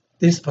picked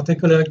this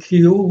particular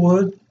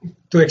keyword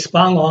to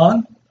expound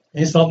on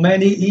instead of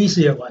many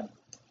easier ones.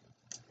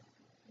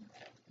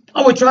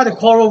 I would try to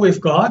quarrel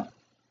with God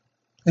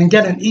and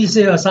get an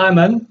easier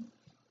assignment,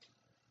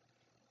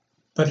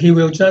 but He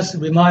will just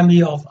remind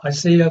me of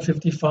Isaiah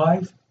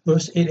 55,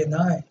 verse 8 and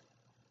 9.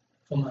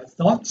 For my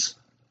thoughts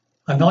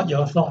are not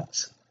your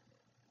thoughts,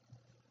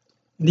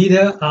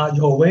 neither are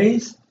your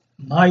ways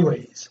my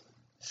ways,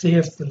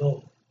 saith the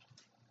Lord.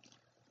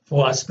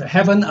 For as the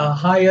heavens are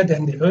higher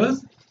than the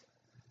earth,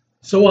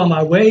 so are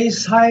my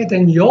ways higher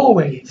than your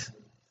ways,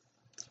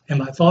 and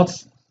my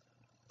thoughts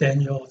than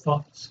your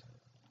thoughts.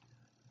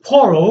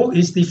 Quarrel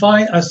is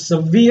defined as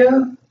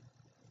severe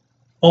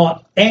or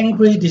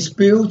angry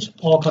disputes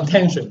or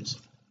contentions.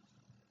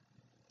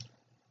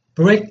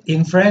 Break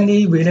in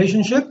friendly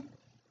relationship,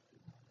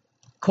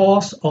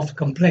 cause of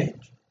complaint.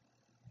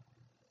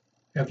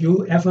 Have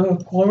you ever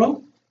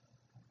quarreled?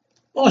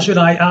 Or should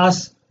I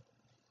ask,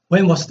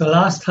 when was the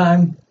last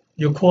time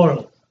you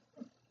quarreled?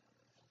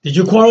 Did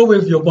you quarrel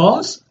with your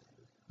boss?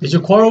 Did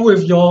you quarrel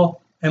with your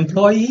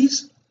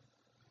employees?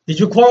 Did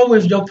you quarrel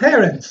with your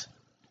parents?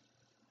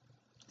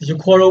 Did you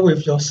quarrel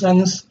with your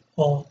sons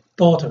or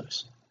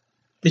daughters?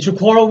 Did you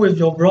quarrel with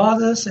your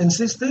brothers and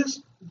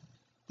sisters?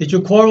 Did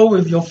you quarrel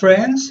with your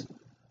friends?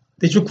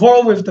 Did you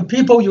quarrel with the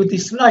people you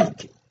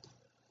dislike?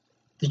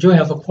 Did you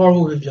have a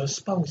quarrel with your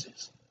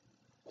spouses?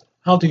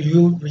 How do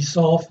you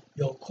resolve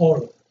your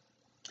quarrel?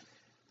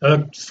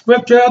 The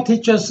scripture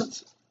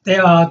teaches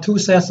there are 2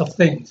 sets of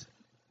things.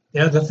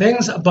 There are the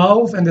things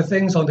above and the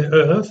things on the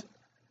earth.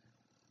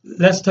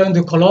 Let's turn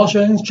to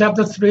Colossians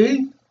chapter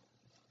 3,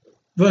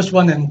 verse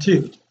 1 and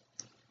 2.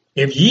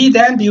 If ye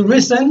then be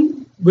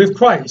risen with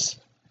Christ,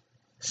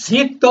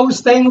 seek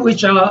those things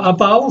which are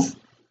above,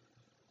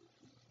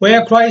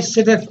 where Christ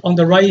sitteth on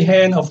the right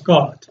hand of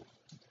God.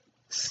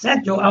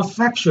 Set your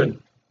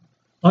affection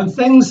on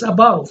things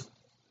above,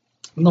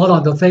 not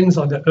on the things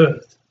on the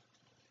earth.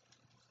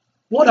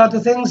 What are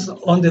the things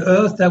on the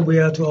earth that we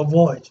are to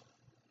avoid?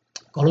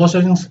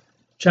 Colossians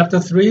chapter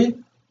 3,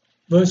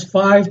 verse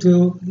 5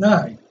 to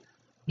 9.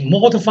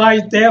 Mortify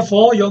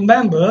therefore your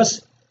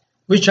members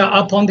which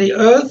are upon the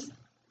earth,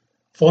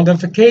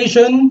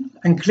 fornication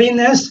and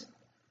cleanness,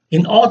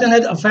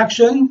 inordinate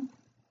affection,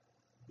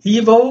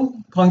 evil,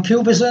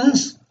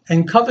 concupiscence,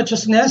 and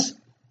covetousness,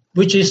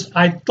 which is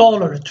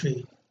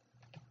idolatry.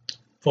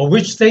 For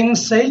which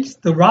things'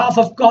 sake the wrath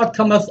of God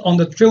cometh on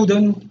the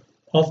children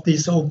of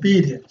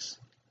disobedience.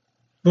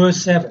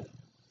 Verse 7.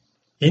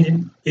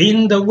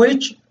 In the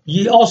which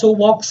ye also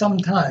walked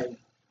sometime,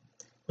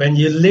 when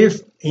ye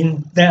lived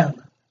in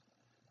them.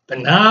 But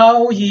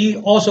now ye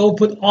also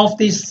put off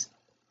this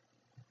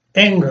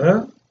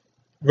anger,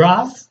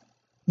 wrath,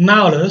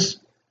 malice,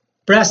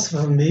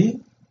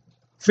 blasphemy,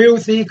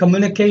 filthy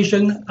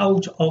communication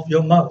out of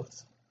your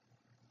mouth.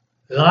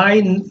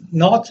 Lie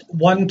not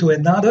one to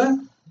another,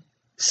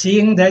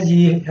 seeing that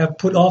ye have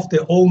put off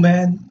the old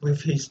man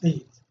with his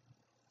deeds.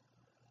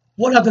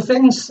 What are the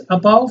things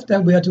above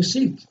that we are to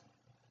seek?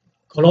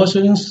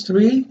 Colossians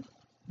 3,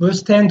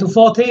 verse 10 to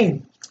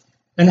 14.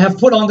 And have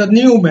put on the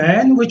new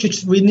man, which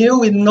is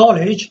renewed in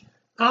knowledge,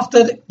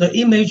 after the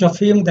image of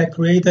him that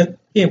created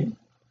him.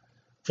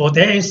 For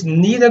there is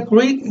neither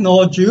Greek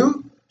nor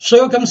Jew,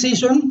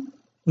 circumcision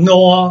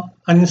nor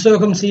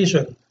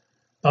uncircumcision,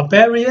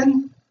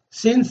 barbarian,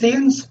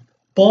 Scythians,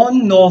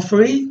 bond nor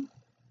free,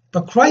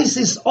 but Christ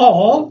is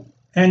all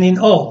and in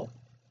all.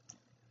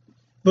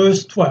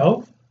 Verse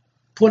 12.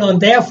 Put on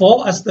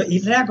therefore as the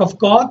elect of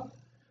God,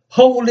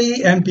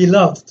 holy and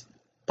beloved,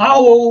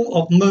 bowel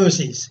of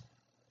mercies,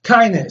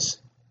 kindness,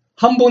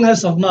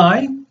 humbleness of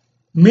mind,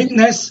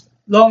 meekness,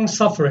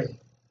 long-suffering,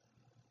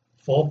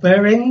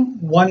 forbearing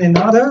one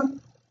another,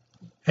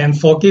 and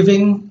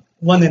forgiving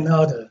one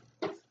another.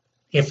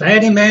 If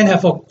any man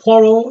have a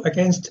quarrel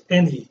against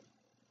any,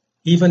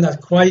 even as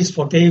Christ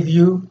forgave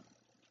you,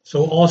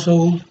 so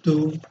also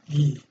do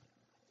ye.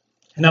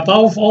 And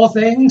above all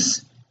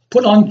things,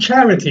 put on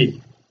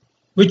charity,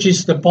 which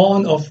is the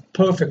bond of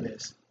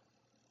perfectness.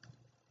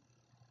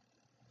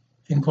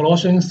 In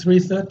Colossians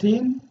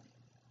 3:13,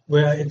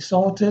 we are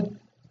exhorted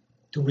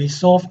to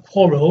resolve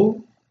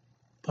quarrel,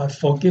 but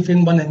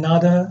forgiving one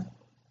another,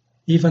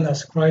 even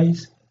as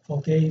Christ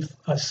forgave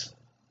us.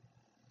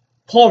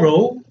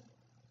 Quarrel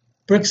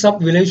breaks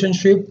up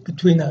relationship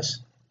between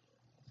us.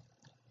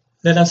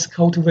 Let us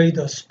cultivate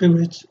the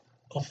spirit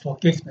of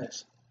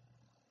forgiveness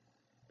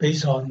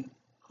based on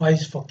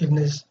Christ's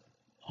forgiveness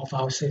of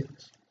our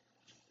sins.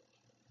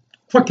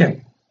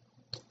 Quicken.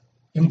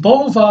 In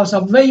both our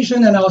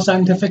salvation and our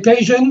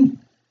sanctification,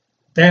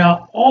 they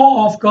are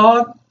all of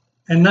God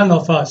and none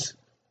of us.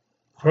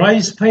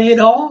 Christ paid it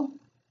all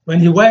when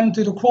he went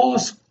to the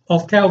cross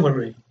of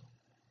Calvary.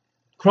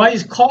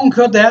 Christ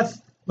conquered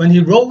death when he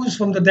rose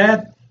from the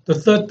dead the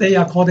third day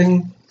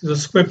according to the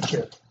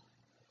scripture.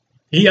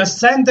 He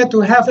ascended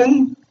to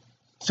heaven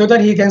so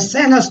that he can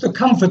send us the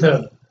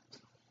Comforter,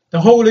 the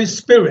Holy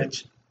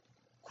Spirit.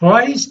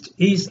 Christ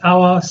is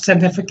our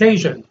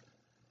sanctification.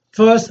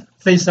 1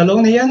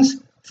 Thessalonians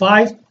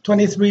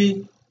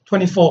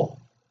 5:23-24.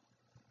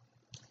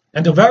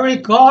 And the very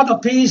God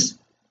of peace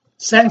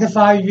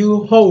sanctify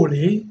you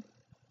wholly.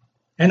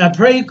 And I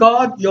pray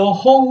God your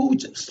whole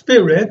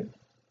spirit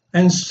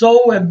and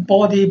soul and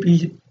body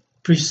be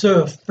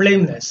preserved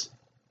blameless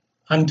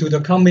unto the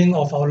coming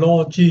of our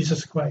Lord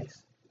Jesus Christ.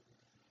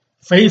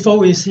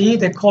 Faithful is he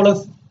that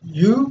calleth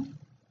you,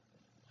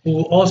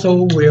 who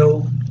also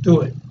will do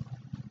it.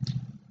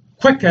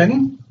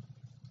 Quicken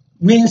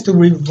means to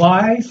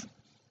revive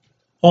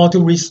or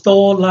to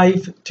restore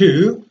life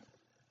to.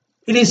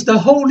 It is the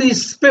Holy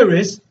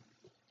Spirit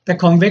that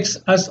convicts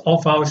us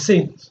of our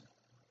sins.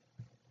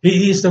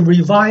 He is the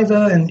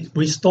reviver and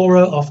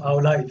restorer of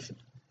our life.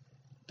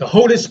 The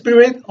Holy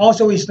Spirit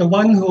also is the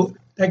one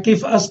that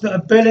gives us the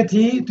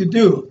ability to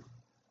do,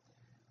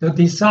 the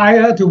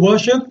desire to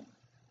worship,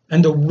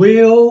 and the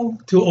will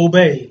to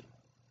obey.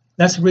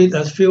 Let's read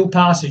a few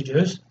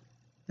passages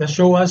that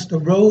show us the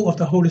role of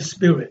the Holy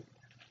Spirit.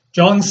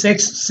 John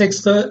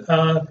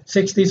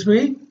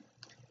 6:63.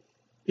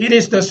 It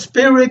is the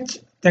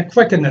Spirit that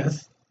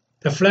quickeneth,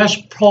 the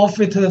flesh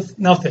profiteth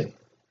nothing.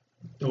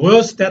 The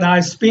words that I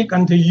speak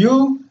unto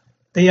you,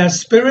 they are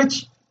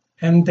spirit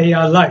and they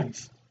are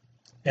life.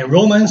 And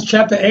Romans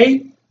chapter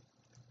 8,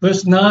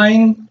 verse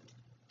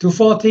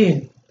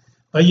 9-14.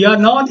 But ye are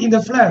not in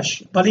the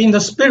flesh, but in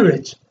the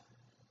Spirit.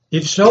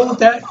 If so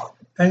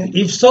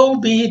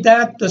be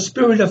that the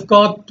Spirit of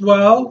God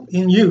dwell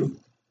in you.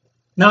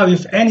 Now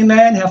if any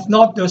man have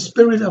not the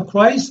Spirit of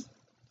Christ,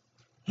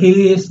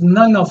 he is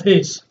none of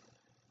his.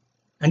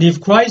 And if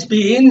Christ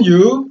be in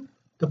you,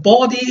 the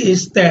body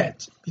is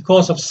dead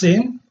because of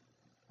sin,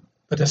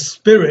 but the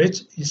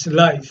Spirit is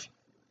life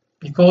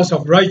because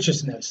of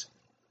righteousness.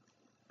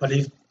 But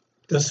if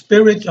the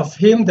Spirit of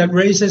him that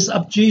raises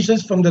up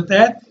Jesus from the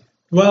dead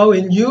dwell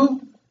in you,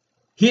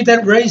 He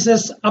that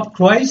raises up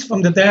Christ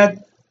from the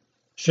dead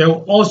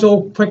shall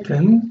also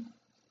quicken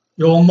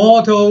your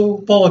mortal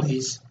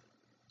bodies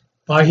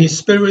by his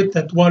Spirit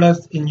that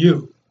dwelleth in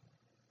you.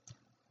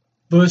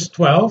 Verse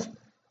 12,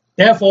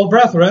 therefore,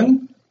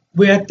 brethren,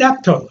 we are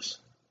debtors,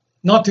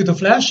 not to the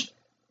flesh,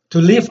 to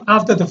live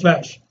after the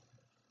flesh.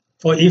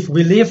 For if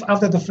we live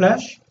after the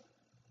flesh,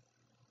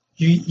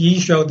 ye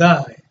shall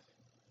die.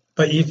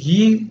 But if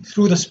ye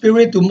through the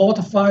Spirit do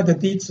mortify the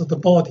deeds of the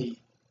body,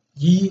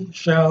 ye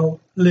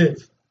shall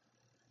live.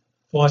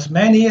 For as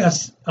many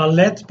as are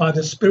led by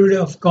the Spirit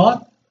of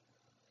God,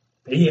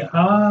 they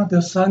are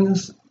the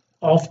sons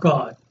of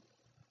God.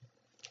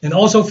 And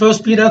also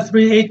 1 Peter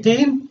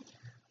 3:18,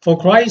 for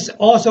Christ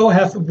also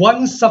hath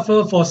once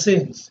suffered for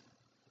sins,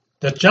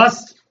 the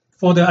just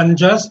for the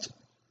unjust,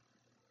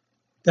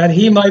 that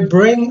he might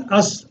bring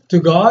us to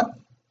God,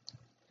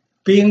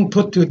 being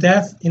put to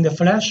death in the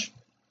flesh,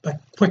 but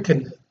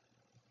quickened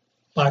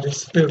by the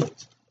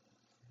Spirit.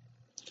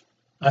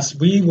 As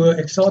we were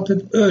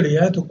exhorted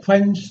earlier to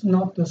quench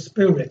not the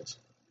Spirit,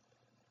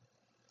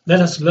 let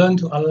us learn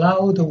to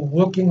allow the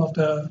working of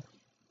the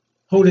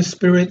Holy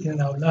Spirit in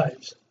our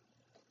lives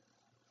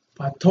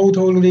by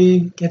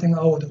totally getting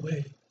out of the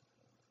way,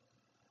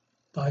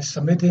 by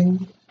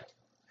submitting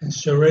and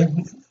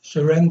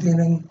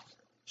surrendering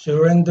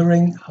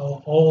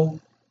our all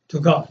to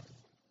God.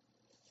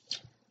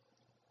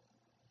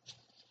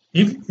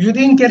 If you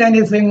didn't get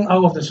anything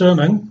out of the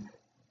sermon,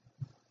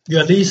 you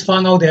at least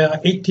found out there are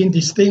 18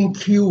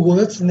 distinct Q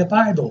words in the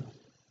Bible.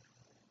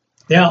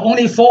 There are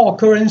only 4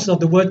 occurrences of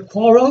the word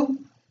quarrel.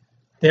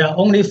 There are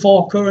only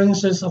 4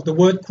 occurrences of the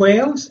word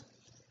quails.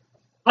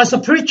 As a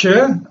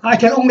preacher, I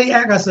can only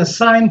act as a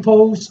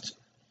signpost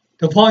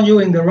to point you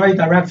in the right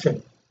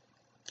direction.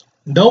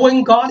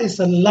 Knowing God is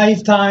a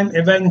lifetime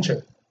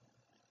adventure.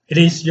 It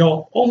is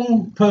your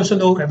own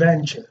personal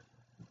adventure.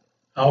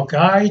 Our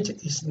guide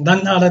is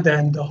none other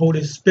than the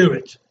Holy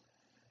Spirit.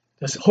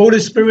 The Holy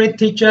Spirit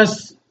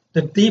teaches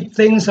the deep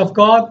things of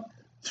God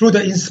through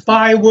the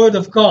inspired Word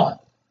of God.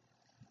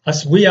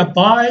 As we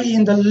abide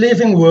in the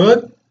living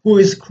Word, who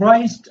is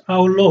Christ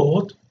our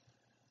Lord,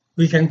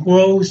 we can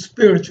grow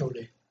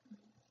spiritually.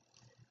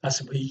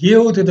 As we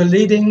yield to the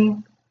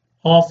leading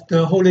of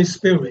the Holy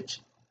Spirit,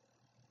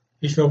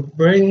 we shall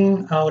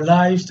bring our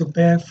lives to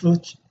bear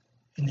fruit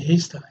in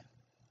His time.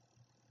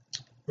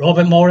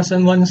 Robert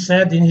Morrison once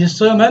said in his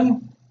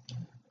sermon,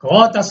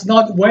 God does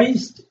not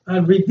waste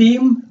a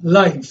redeemed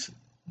life.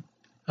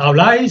 Our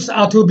lives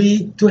are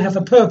to have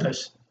a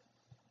purpose,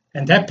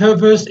 and that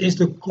purpose is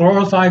to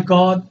glorify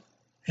God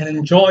and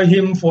enjoy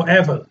Him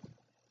forever.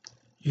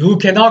 You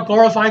cannot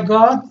glorify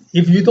God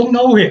if you don't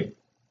know Him.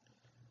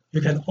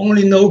 You can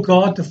only know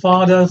God the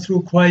Father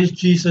through Christ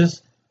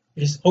Jesus,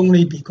 His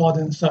only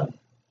begotten Son.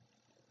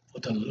 For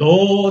the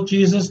Lord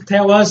Jesus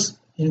tells us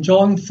in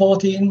John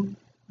 14,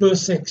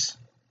 verse 6,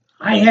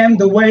 I am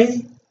the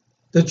way,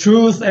 the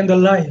truth, and the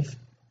life.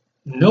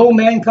 No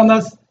man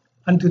cometh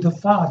unto the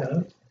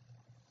Father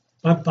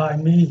but by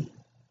me.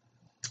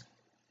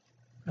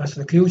 As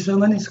the Q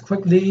sermon is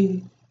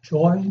quickly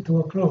drawing to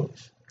a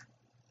close,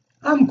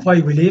 I'm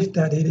quite relieved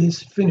that it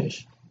is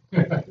finished.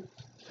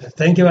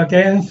 Thank you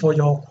again for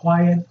your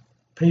quiet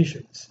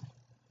patience.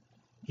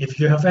 If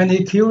you have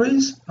any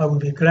queries, I will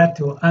be glad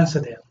to answer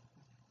them.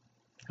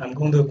 I'm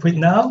going to quit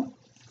now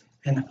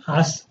and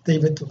ask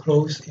David to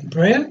close in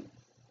prayer,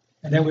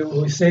 and then we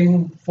will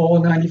sing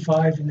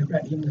 495 in the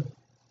red hymnal.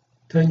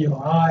 Turn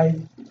your eye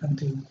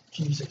unto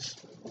Jesus.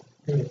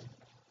 David.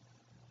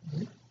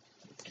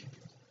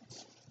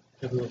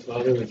 Heavenly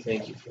Father, we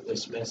thank you for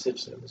this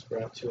message that was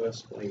brought to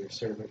us by your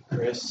servant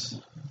Chris.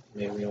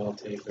 May we all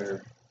take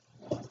our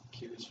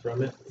cues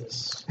from it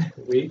this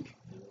week,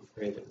 and we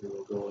pray that we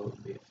will go out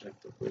and be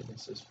effective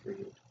witnesses for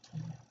you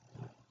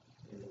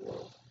in the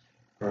world.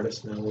 Guard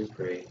us now, we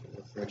pray, in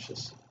the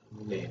precious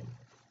name,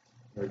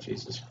 Lord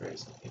Jesus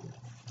Christ. Amen.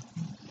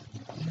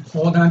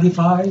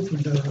 495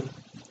 in the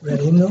red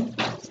hymnal.